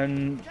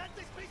shotgun. Get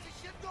this piece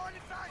of shit going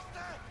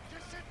faster!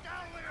 Just sit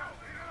down, Leo!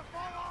 You're gonna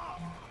fall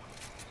off!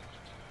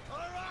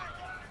 Alright!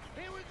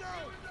 Here we go!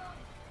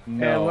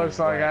 No It looks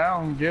like way. I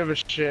don't give a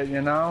shit,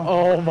 you know?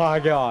 Oh my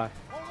god.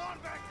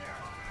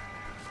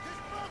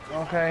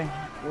 Okay,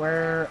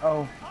 where?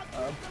 Oh,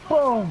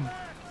 boom!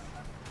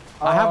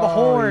 I have a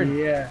horn.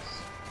 Yes.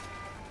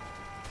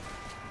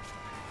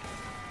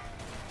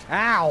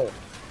 Ow.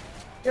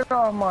 Get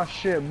off my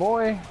shit,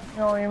 boy. You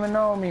don't even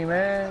know me,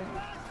 man.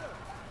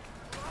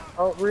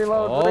 Oh,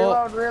 reload, Oh.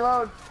 reload,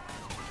 reload.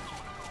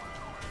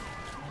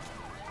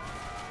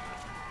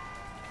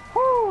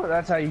 Whoo,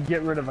 that's how you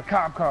get rid of a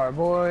cop car,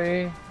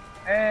 boy.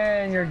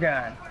 And you're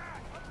gone.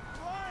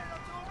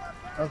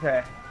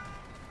 Okay.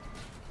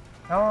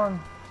 Come on.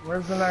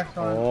 Where's the next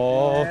one?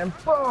 Oh. And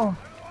boom.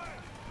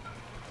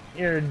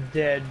 You're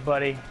dead,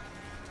 buddy.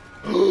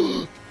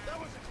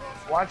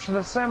 Watch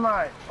the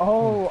semi.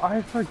 Oh,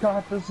 I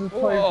forgot this is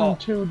played Whoa. from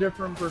 2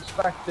 different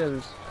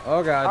perspectives.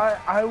 Oh god.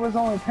 I was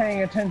only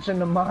paying attention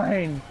to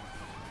mine.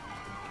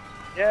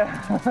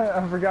 Yeah,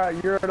 I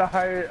forgot. You're at a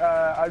high.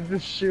 I'm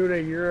just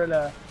shooting. You're at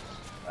a.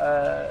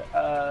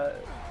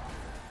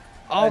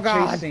 Oh a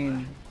god. chase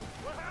scene.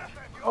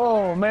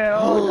 Oh man.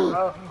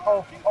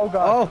 Oh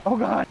god. Oh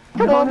god.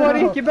 Come No, on, no,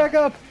 buddy. no. Get back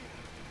up.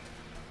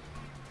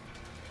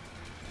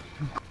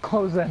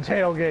 Close that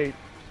tailgate.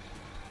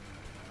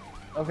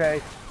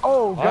 Okay.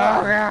 Oh Oh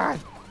god. god.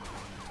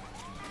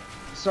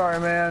 Sorry,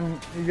 man.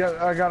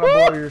 I gotta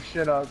blow your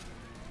shit up.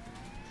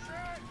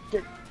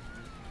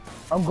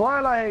 I'm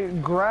glad I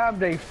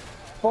grabbed a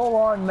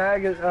full-on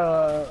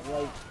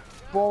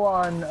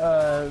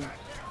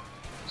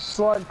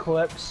slug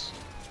clips.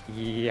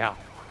 Yeah.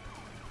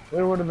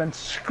 We would have been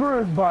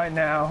screwed by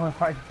now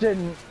if I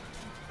didn't.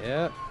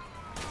 Yep.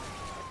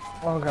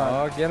 Oh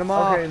god. Oh, get him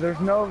off. Okay, there's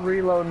no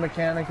reload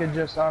mechanic, it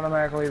just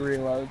automatically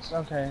reloads.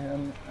 Okay,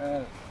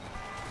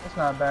 that's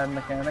not a bad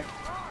mechanic.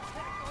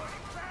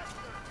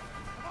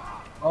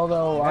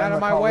 Although Get out I'm of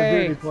a my Call of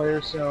way. Duty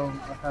player, so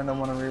I kind of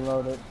want to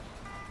reload it.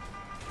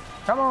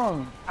 Come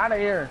on, out of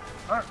here.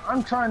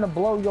 I'm trying to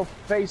blow your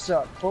face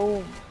up,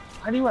 fool.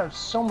 How do you have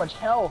so much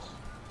health?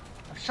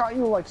 I've shot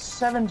you like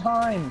 7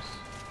 times.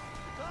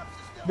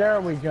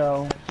 There we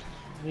go.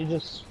 You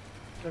just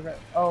took it.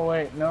 Oh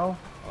wait, no.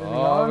 Is he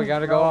Oh, on? we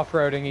gotta No. go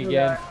off-roading Do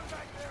again. that.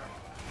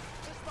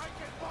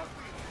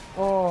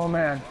 Oh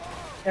man.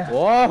 Yeah.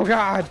 Oh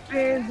god.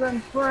 Beans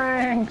and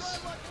Franks.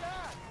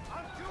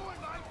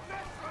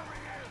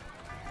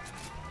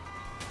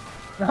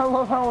 I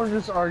love how we're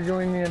just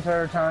arguing the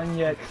entire time,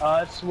 yet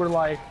us, we're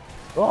like,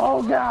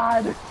 oh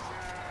god!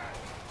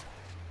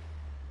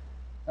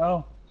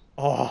 Oh,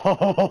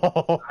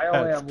 Oh, I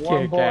only that's have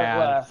 1 bullet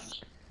kick-ass.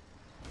 left.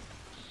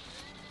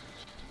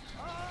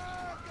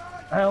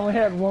 I only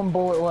had 1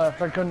 bullet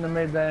left. I couldn't have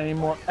made that any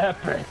more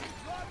epic.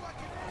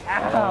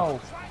 Ow!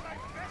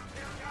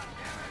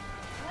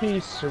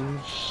 Piece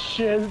of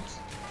shit.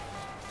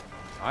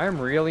 I am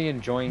really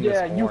enjoying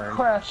Yeah, this you horn.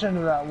 crashed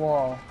into that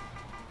wall.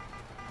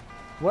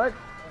 What?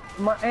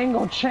 My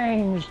angle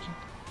changed.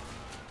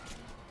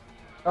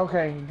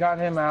 Okay, got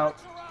him out.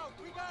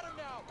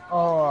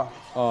 Oh,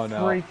 Oh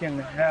no.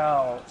 freaking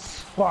hell.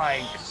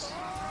 Spikes.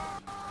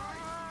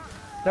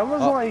 That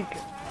was Oh. like...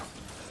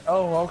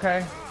 Oh,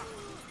 okay.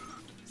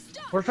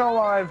 We're still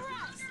alive.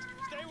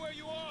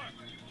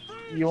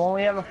 You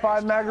only have a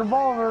 5-mag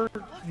revolver.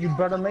 You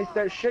better make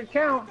that shit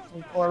count,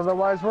 or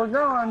otherwise we're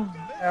gone.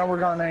 And we're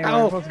gone anyway.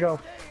 Ow. Let's go.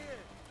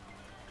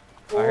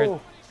 I heard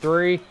Ooh.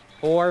 3,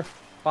 4,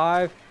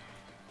 5.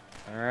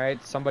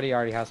 Alright, somebody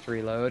already has to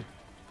reload.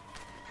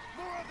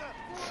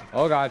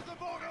 Oh god.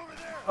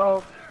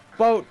 Oh,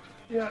 Boat!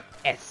 yeah.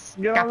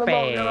 Escape! Get on the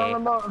boat, get on the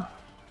boat.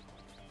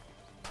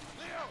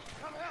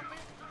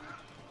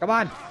 Come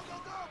on!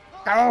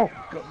 Go!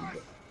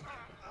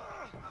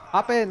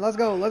 Hop in, let's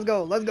go, let's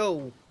go, let's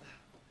go!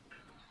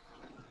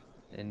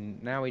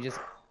 And now we just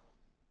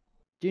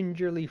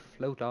gingerly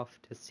float off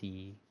to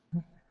sea.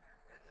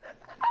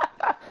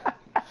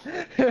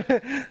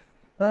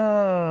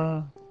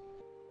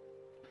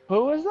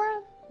 Who was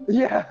that?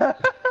 Yeah.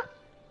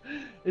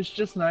 It's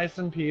just nice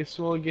and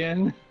peaceful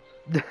again.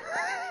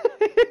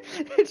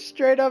 It's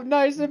straight up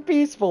nice and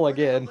peaceful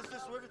again. What's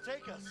this where to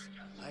take us?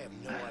 I have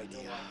no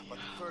idea, but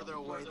the further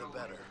away the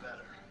better.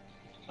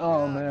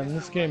 Oh man,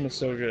 this game is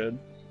so good.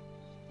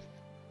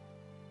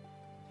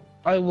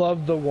 I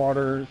love the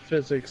water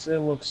physics. It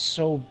looks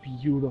so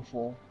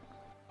beautiful.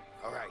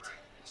 All right,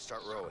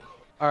 start rowing.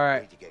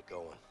 Alright, Need to get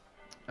going.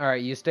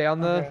 alright, you stay on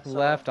the Okay, so-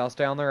 left, I'll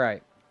stay on the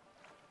right.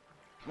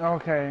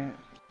 Okay.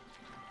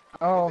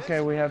 Oh,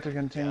 okay, we have to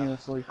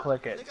continuously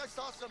click I it. think I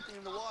saw something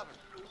in the water.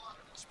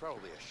 It's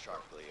probably a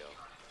shark, Leo.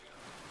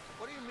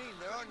 What do you mean?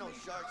 There are no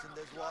sharks in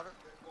this water.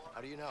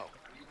 How do you know?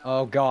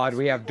 Oh god,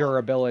 we have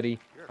durability.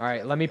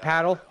 Alright, let me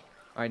paddle.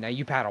 Alright, now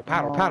you paddle,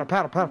 paddle, paddle,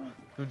 paddle, paddle.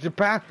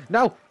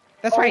 No!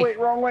 That's Oh right! wait,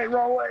 wrong way,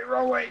 wrong way,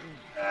 wrong way.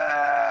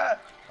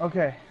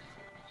 Okay.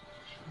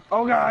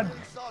 Oh god.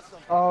 I saw something.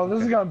 Oh,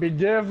 this is gonna be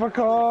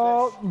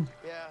difficult.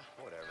 Yeah,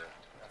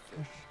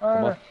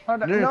 whatever.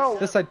 No.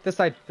 This side, this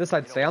side, this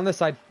side. Stay on this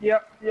side.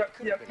 Yep.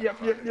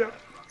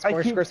 Square,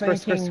 I keep square, square,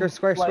 thinking, square,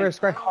 square, like, square,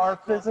 square. car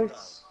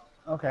physics.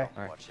 Okay.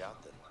 Alright. Watch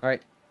out then.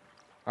 Alright.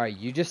 Alright,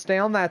 you just stay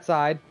on that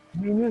side.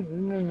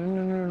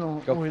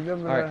 No. Go. Wait,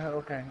 Alright.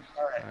 Okay.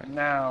 Alright.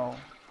 Now,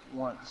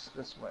 once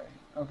this way.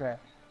 Okay.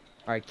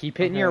 Alright, keep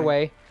hitting your Okay.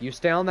 way. You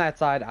stay on that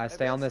side, I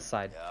stay on this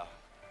side. Yeah.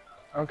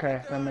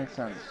 Okay, that makes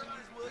sense.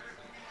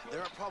 There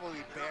are probably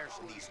bears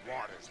in these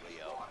waters,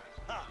 Leo.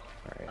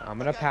 Alright, I'm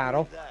gonna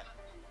paddle.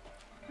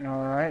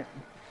 Alright.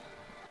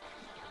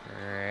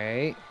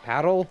 Alright,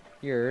 paddle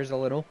yours a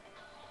little.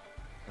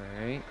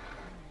 Alright.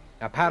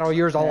 Now paddle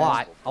yours a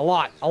lot. A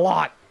lot.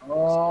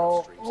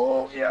 Oh,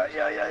 yeah.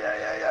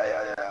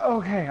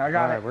 Okay, I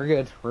got Alright, it. we're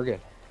good. We're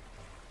good.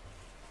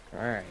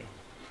 Alright.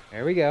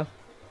 There we go.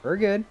 We're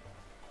good.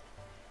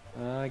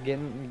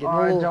 Getting a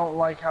I little... don't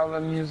like how the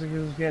music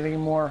is getting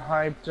more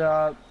hyped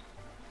up.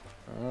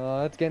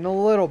 It's getting a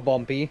little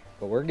bumpy,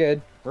 but we're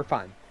good. We're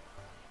fine.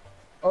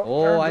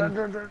 Oh, I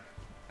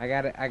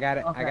got it.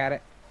 Okay.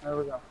 There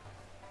we go.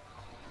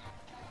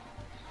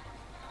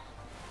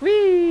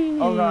 Whee!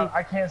 Oh god,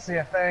 I can't see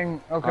a thing.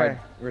 Okay. Alright,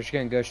 we're just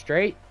gonna go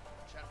straight.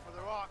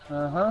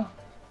 Uh-huh.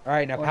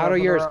 Alright, now Watch paddle out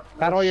for yours. the rock.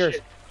 Paddle Oh, yours.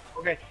 shit.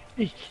 Okay.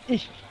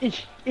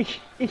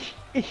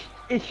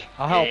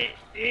 I'll help.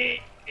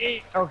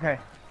 Okay.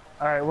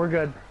 Alright, we're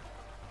good.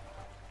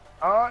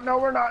 No,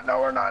 we're not.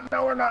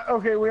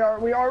 Okay, we are.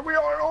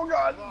 Oh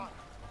god.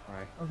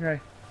 Alright. Okay.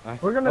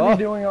 Alright. We're gonna be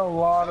doing a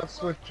lot of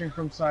switching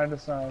from side to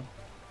side.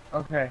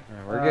 Okay.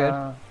 Alright, we're good.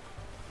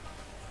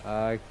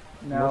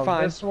 Now we're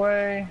fine. this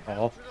way.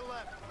 Oh.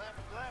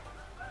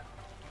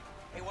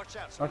 Hey, watch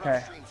out. Some Okay.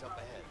 rough streams up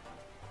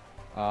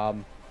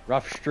ahead.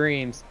 Rough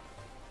streams.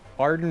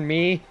 Pardon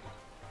me.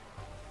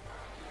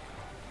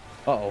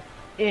 Uh-oh.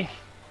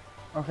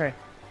 Okay.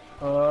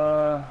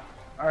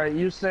 Alright,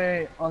 you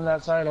stay on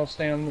that side, I'll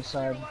stay on this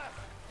side.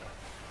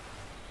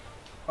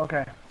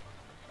 Okay.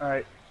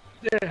 Alright.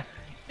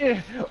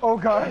 Oh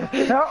god,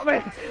 help me!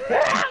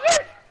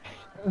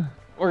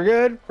 We're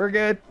good. We're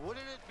good.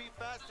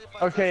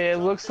 Okay, it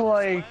looks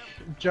like,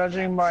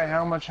 judging by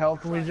how much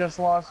health we just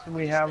lost,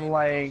 we have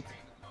like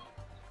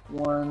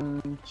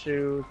 1,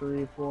 2,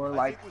 3, 4,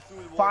 like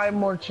 5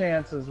 more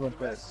chances with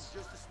this.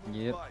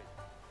 Yep.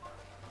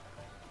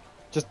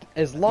 Just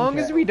as long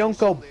as we don't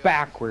go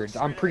backwards,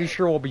 I'm pretty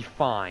sure we'll be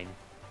fine.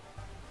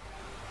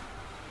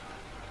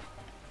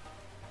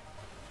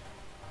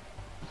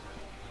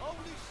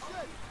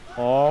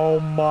 Oh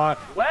my.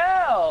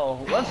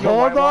 Well, let's go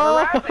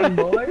whitewater rafting,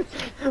 boys.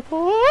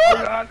 Oh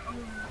god.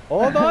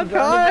 Hold on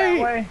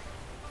tight.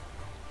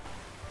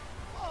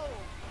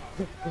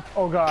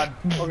 Oh god.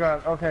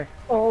 Okay.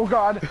 Oh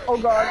god.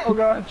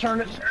 Turn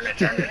it.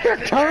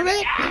 Turn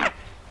it.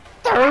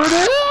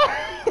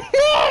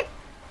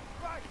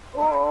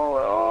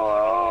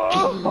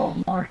 Oh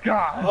my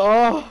god.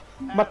 Oh,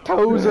 my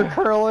toes are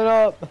curling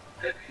up.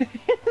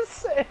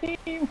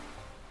 Same.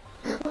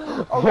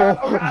 Oh god.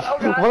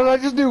 What did I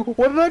just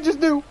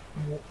do?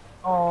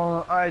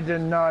 Oh, I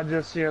did not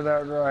just hear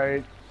that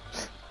right.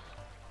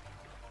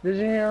 Did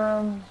you hear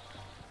him?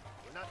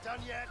 We're not done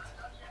yet.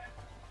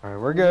 Alright,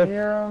 we're Did good. you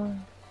hear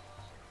him?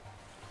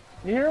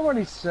 You hear what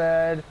he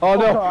said? Oh,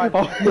 no. God.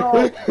 Oh. No,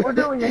 we're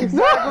doing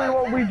exactly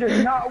what we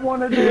did not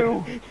want to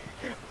do.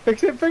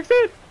 Fix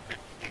it.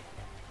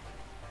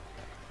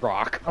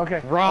 Rock.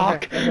 Okay.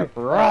 Rock. Okay.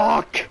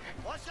 Rock.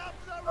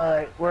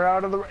 Alright, we're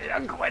out of the...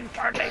 Quit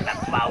turning the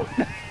boat!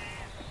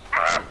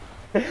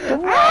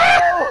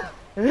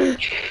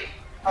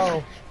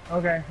 Oh,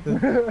 okay.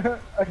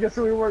 I guess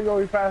we weren't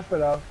going fast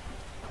enough.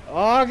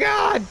 Oh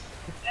god.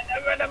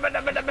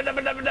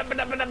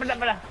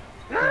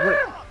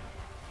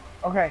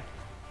 Okay.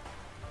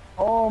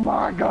 Oh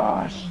my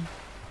gosh!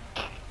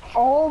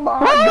 Oh my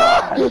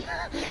gosh!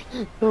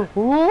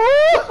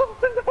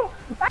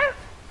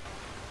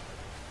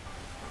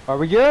 Are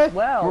we good?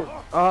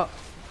 Well.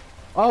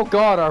 Oh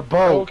god, our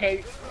boat.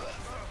 Okay.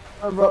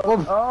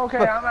 Oh, okay,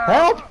 I'm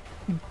out.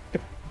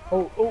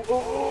 Help!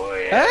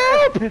 Yeah.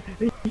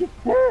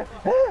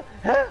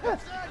 Help!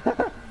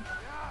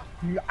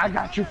 I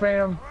got you,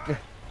 fam.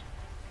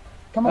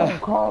 Come on,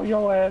 crawl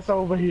your ass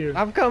over here.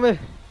 I'm coming.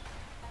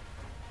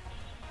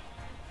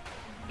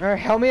 Alright,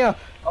 help me up.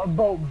 Our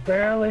boat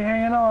barely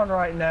hanging on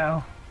right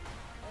now.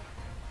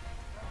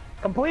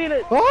 Complete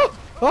it. Oh!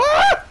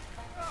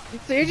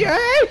 CJ!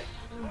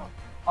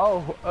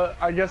 Oh,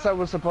 I guess that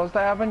was supposed to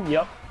happen?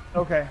 Yep.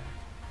 Okay.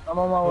 I'm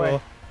on my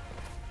way.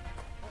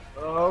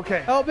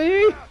 Okay. Help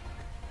me!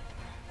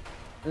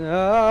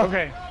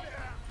 Okay.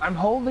 I'm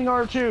holding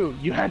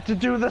R2. You had to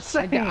do the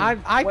same. I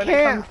when it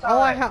can't. comes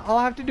All I time.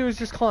 have to do is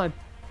just climb.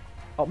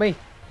 Help me.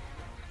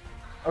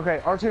 Okay,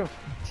 R2.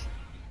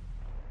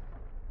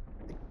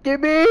 Give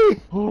me!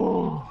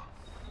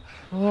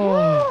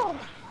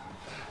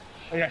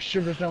 I got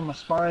shivers down my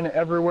spine and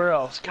everywhere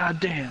else. God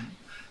damn.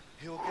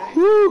 You okay?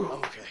 Woo. I'm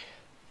okay.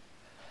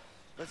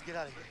 Let's get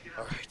out of here.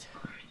 All right.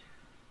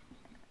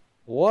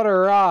 What a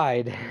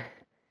ride.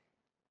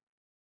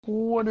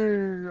 What a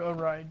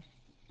ride.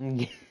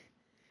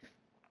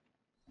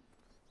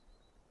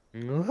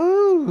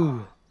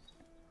 Woohoo!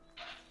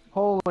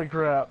 Holy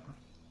crap.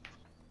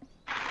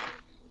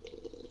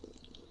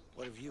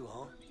 What of you,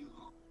 huh?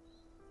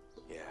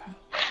 Yeah.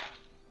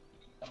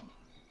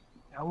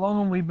 How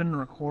long have we been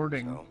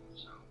recording?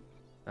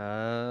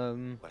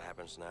 So, what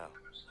happens now?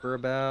 For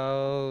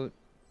about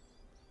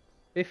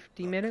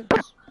 50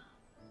 minutes.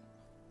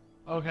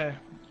 Okay,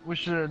 we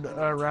should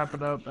wrap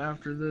it up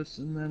after this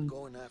and then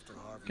Going after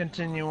Harvey.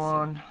 continue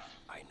on.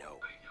 I know,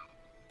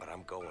 but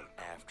I'm going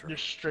after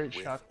Just him, straight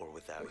with shot. or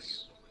without you.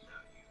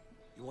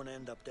 You want to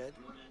end up dead?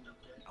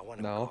 I want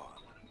him No. gone.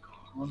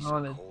 Well, He's no,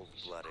 a they-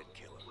 cold-blooded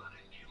killer.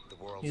 The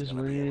world's He's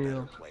gonna be a better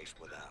real. place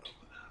without him.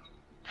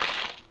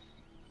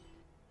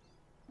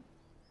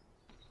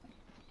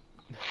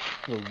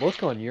 The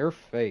look on your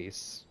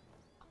face.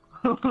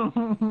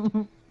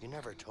 You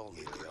never told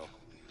me, Leo.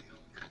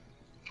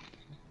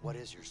 What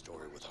is your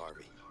story with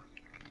Harvey?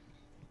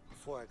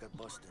 Before I got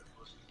busted,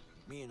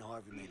 me and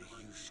Harvey made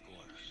a huge score.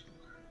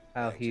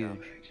 How Thanks,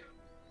 huge?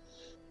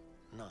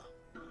 No.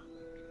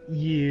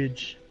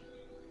 Huge.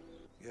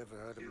 You ever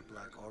heard of a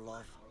Black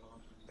Orlov?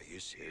 Are you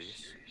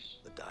serious?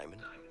 The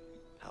diamond?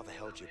 How the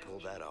hell did you pull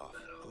that off?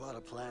 A lot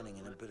of planning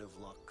and a bit of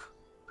luck.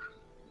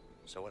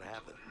 So what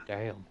happened?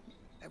 Damn.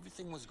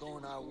 Everything was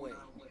going our way.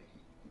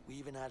 We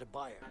even had a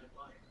buyer.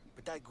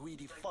 But that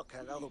greedy fuck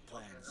had other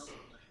plans.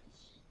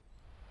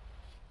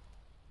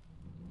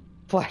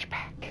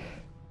 Flashback.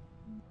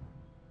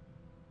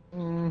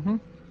 Mm-hmm.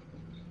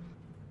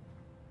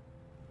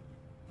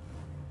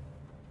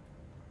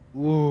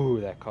 Ooh,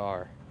 that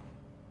car.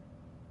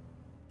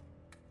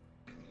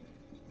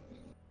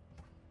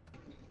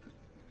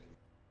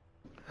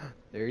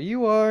 There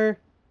you are.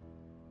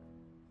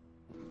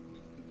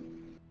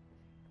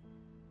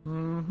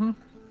 Mm-hmm.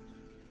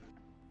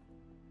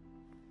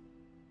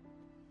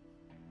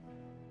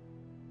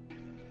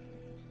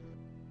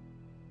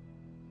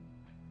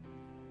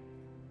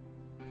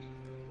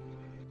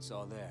 It's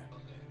all there.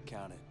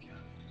 Count it.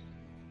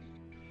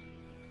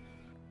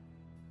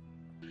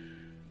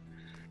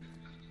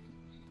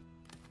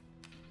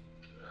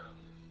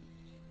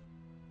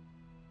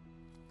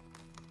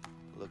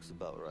 Looks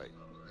about right.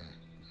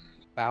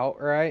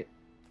 About right.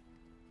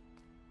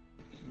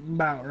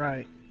 About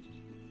right.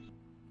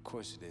 Of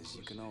course it is.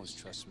 You can always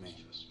trust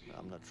me.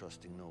 I'm not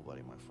trusting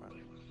nobody, my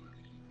friend.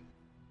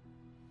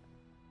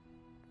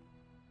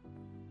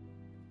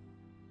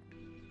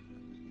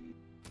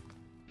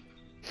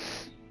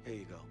 Here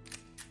you go.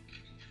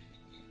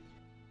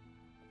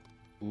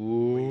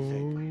 Ooh. What do you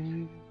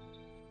think?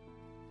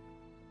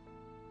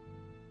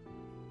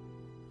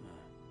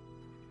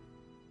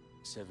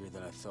 It's heavier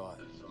than I thought.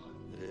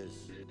 It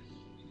is.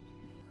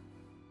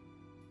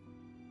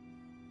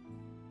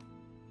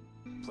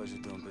 Pleasure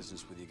doing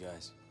business with you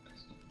guys.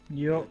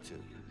 Yup. You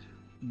too.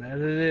 Bet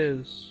it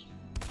is.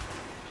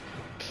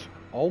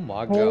 Oh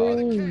my god.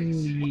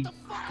 Holy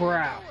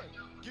crap.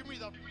 Give me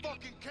the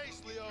fucking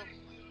case, Leo.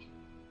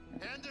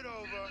 Hand it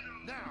over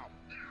now.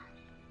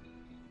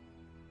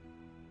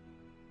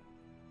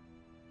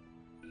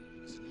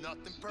 It's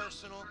nothing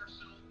personal.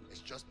 It's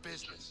just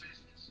business.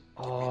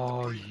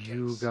 Oh,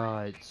 you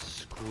got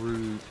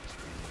screwed.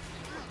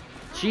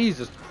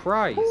 Jesus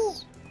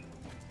Christ.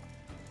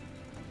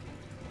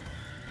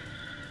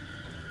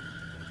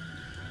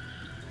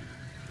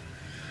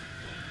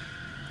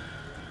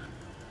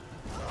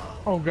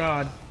 Oh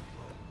god.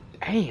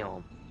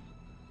 Damn.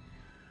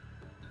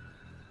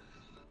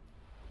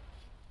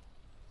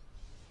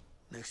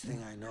 Next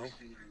thing I know,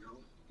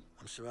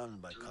 I'm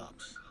surrounded by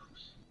cops.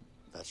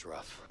 That's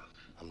rough.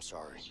 I'm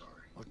sorry.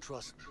 Oh,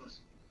 trust me.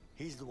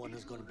 He's the one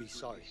who's gonna be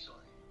sorry.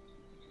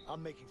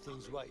 I'm making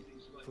things right.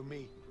 For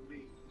me.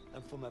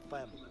 And for my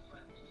family.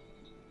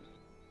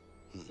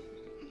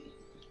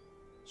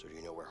 So do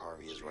you know where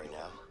Harvey is right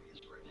now?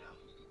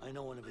 I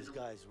know one of his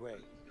guys, Ray.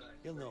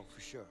 He'll know for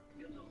sure.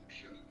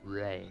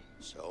 Ray.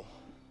 So?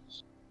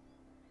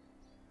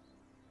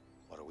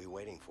 What are we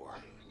waiting for?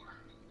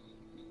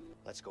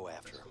 Let's go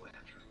after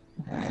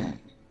him.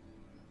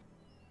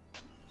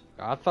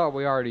 I thought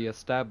we already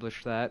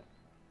established that.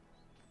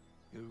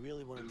 You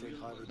really want to take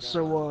Harvey down?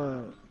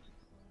 So,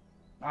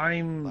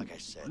 I'm Like I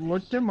said,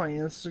 looked at my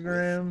with or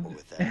Instagram,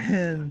 without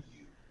and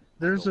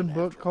there's a going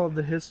book after him. called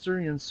The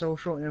History and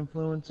Social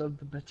Influence of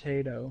the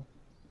Potato.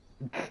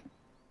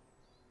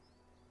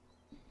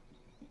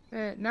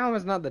 Now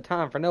is not the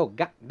time for no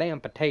goddamn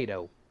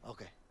potato.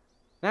 Okay.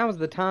 Now is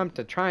the time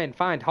to try and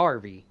find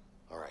Harvey.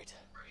 All right.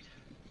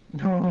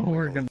 No,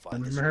 we're gonna gonna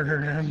find this murder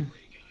real guy. him.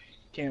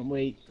 Can't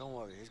wait. Don't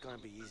worry, he's gonna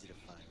be easy to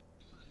find.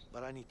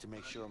 But I need to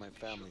make sure my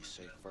family's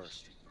safe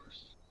first.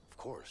 Of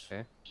course.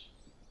 Okay.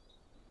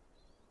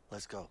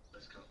 Let's go.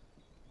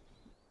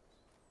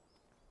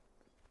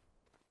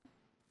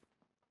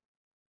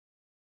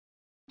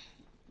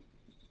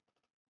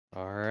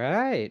 All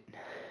right.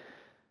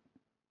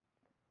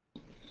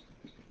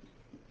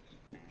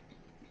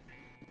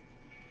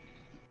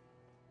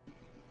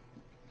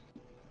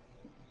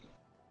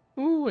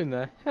 Who in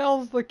the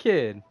hell's the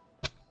kid?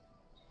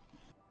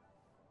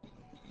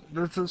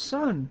 That's his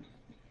son.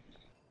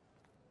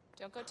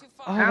 Don't go too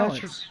far. Oh,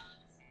 Alex.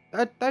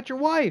 that's your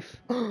wife.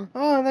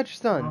 Oh, that's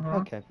your son. Uh-huh.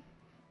 Okay.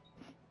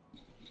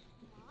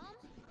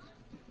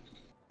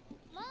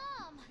 Mom?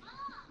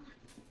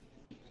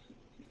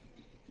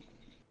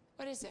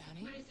 What is it,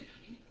 honey?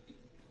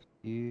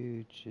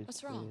 Fugitive.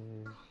 What's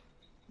wrong?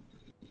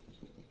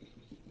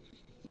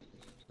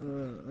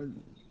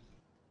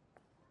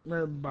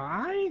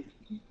 Bye?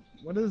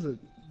 What is it?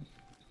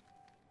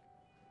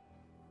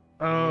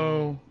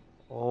 Oh.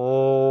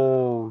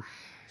 Oh,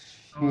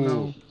 Oh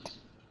no.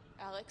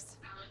 Alex?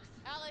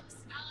 Alex?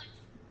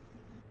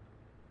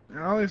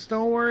 Alex,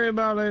 don't worry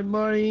about it,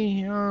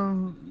 buddy.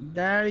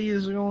 Daddy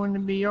is going to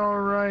be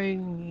alright.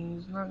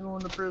 He's not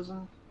going to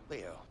prison.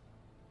 Leo,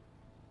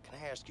 can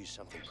I ask you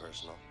something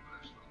personal?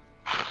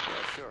 Yeah,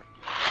 sure.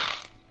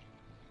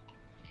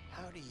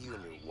 How do you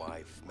and your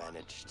wife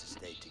manage to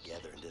stay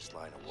together in this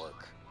line of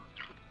work?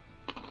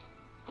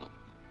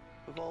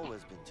 We've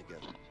always been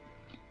together.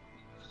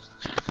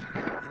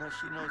 You know,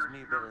 she knows me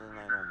better than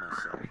I know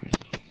myself.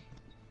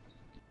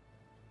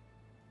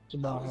 It's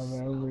about how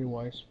every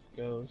wife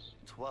goes.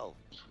 12.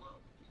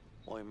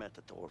 When we met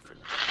at the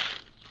orphanage.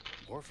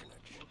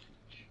 Orphanage?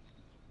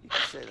 You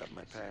could say that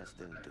my parents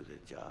didn't do their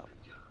job.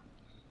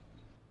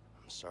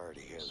 I'm sorry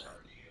to hear that.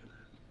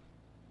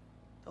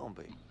 Don't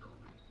be.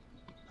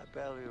 I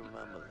barely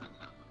remember them.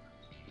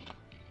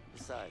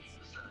 Besides,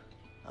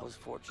 I was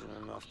fortunate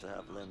enough to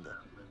have Linda.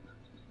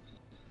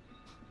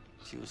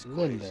 She was crazy.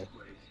 Linda.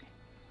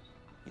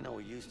 You know,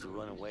 we used to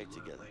run away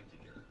together.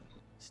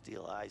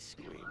 Steal ice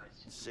cream,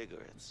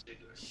 cigarettes,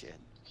 shit.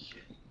 It's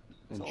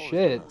And always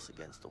shit. been us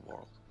against the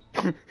world.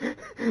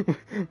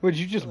 Would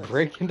you just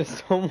break into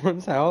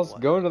someone's house,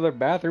 go into their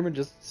bathroom, and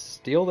just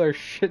steal their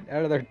shit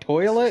out of their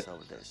toilet?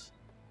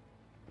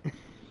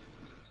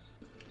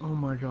 Oh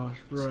my gosh,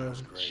 bro,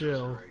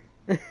 chill.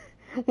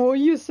 Well,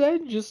 you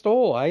said you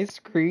stole ice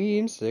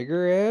cream,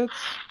 cigarettes,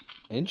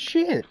 and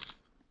shit.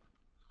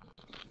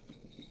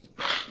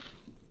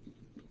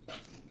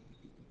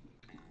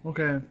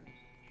 Okay.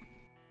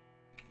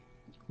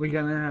 We're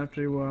gonna have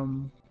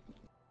to,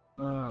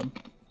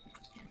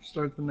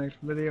 start the next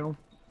video.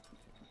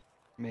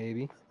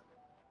 Maybe.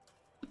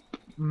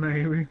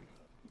 Maybe.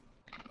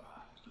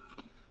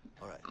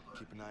 Alright,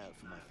 keep an eye out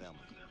for my family.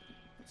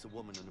 It's a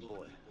woman and a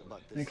boy.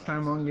 About this Next size.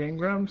 time on Game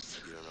Grumps.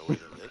 You don't know where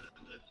they live?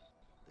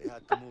 They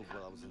had to move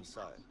while I was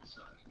inside.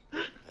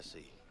 I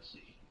see.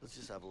 Let's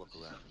just have a look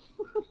around.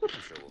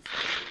 I'm sure we'll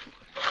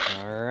find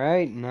them.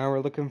 Alright, now we're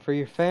looking for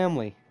your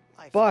family.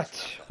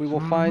 But we will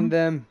find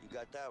them You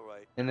got that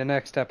right. in the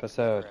next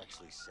episode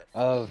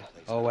of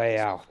A Way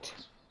Out.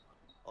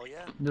 Oh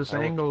yeah? This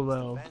angle,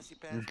 though. Fancy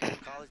pants with a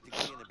college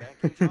degree and a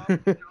banking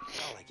job?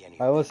 Not like any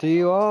I will see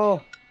you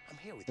all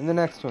in the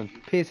next one.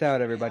 Peace out,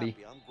 everybody.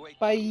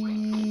 Bye.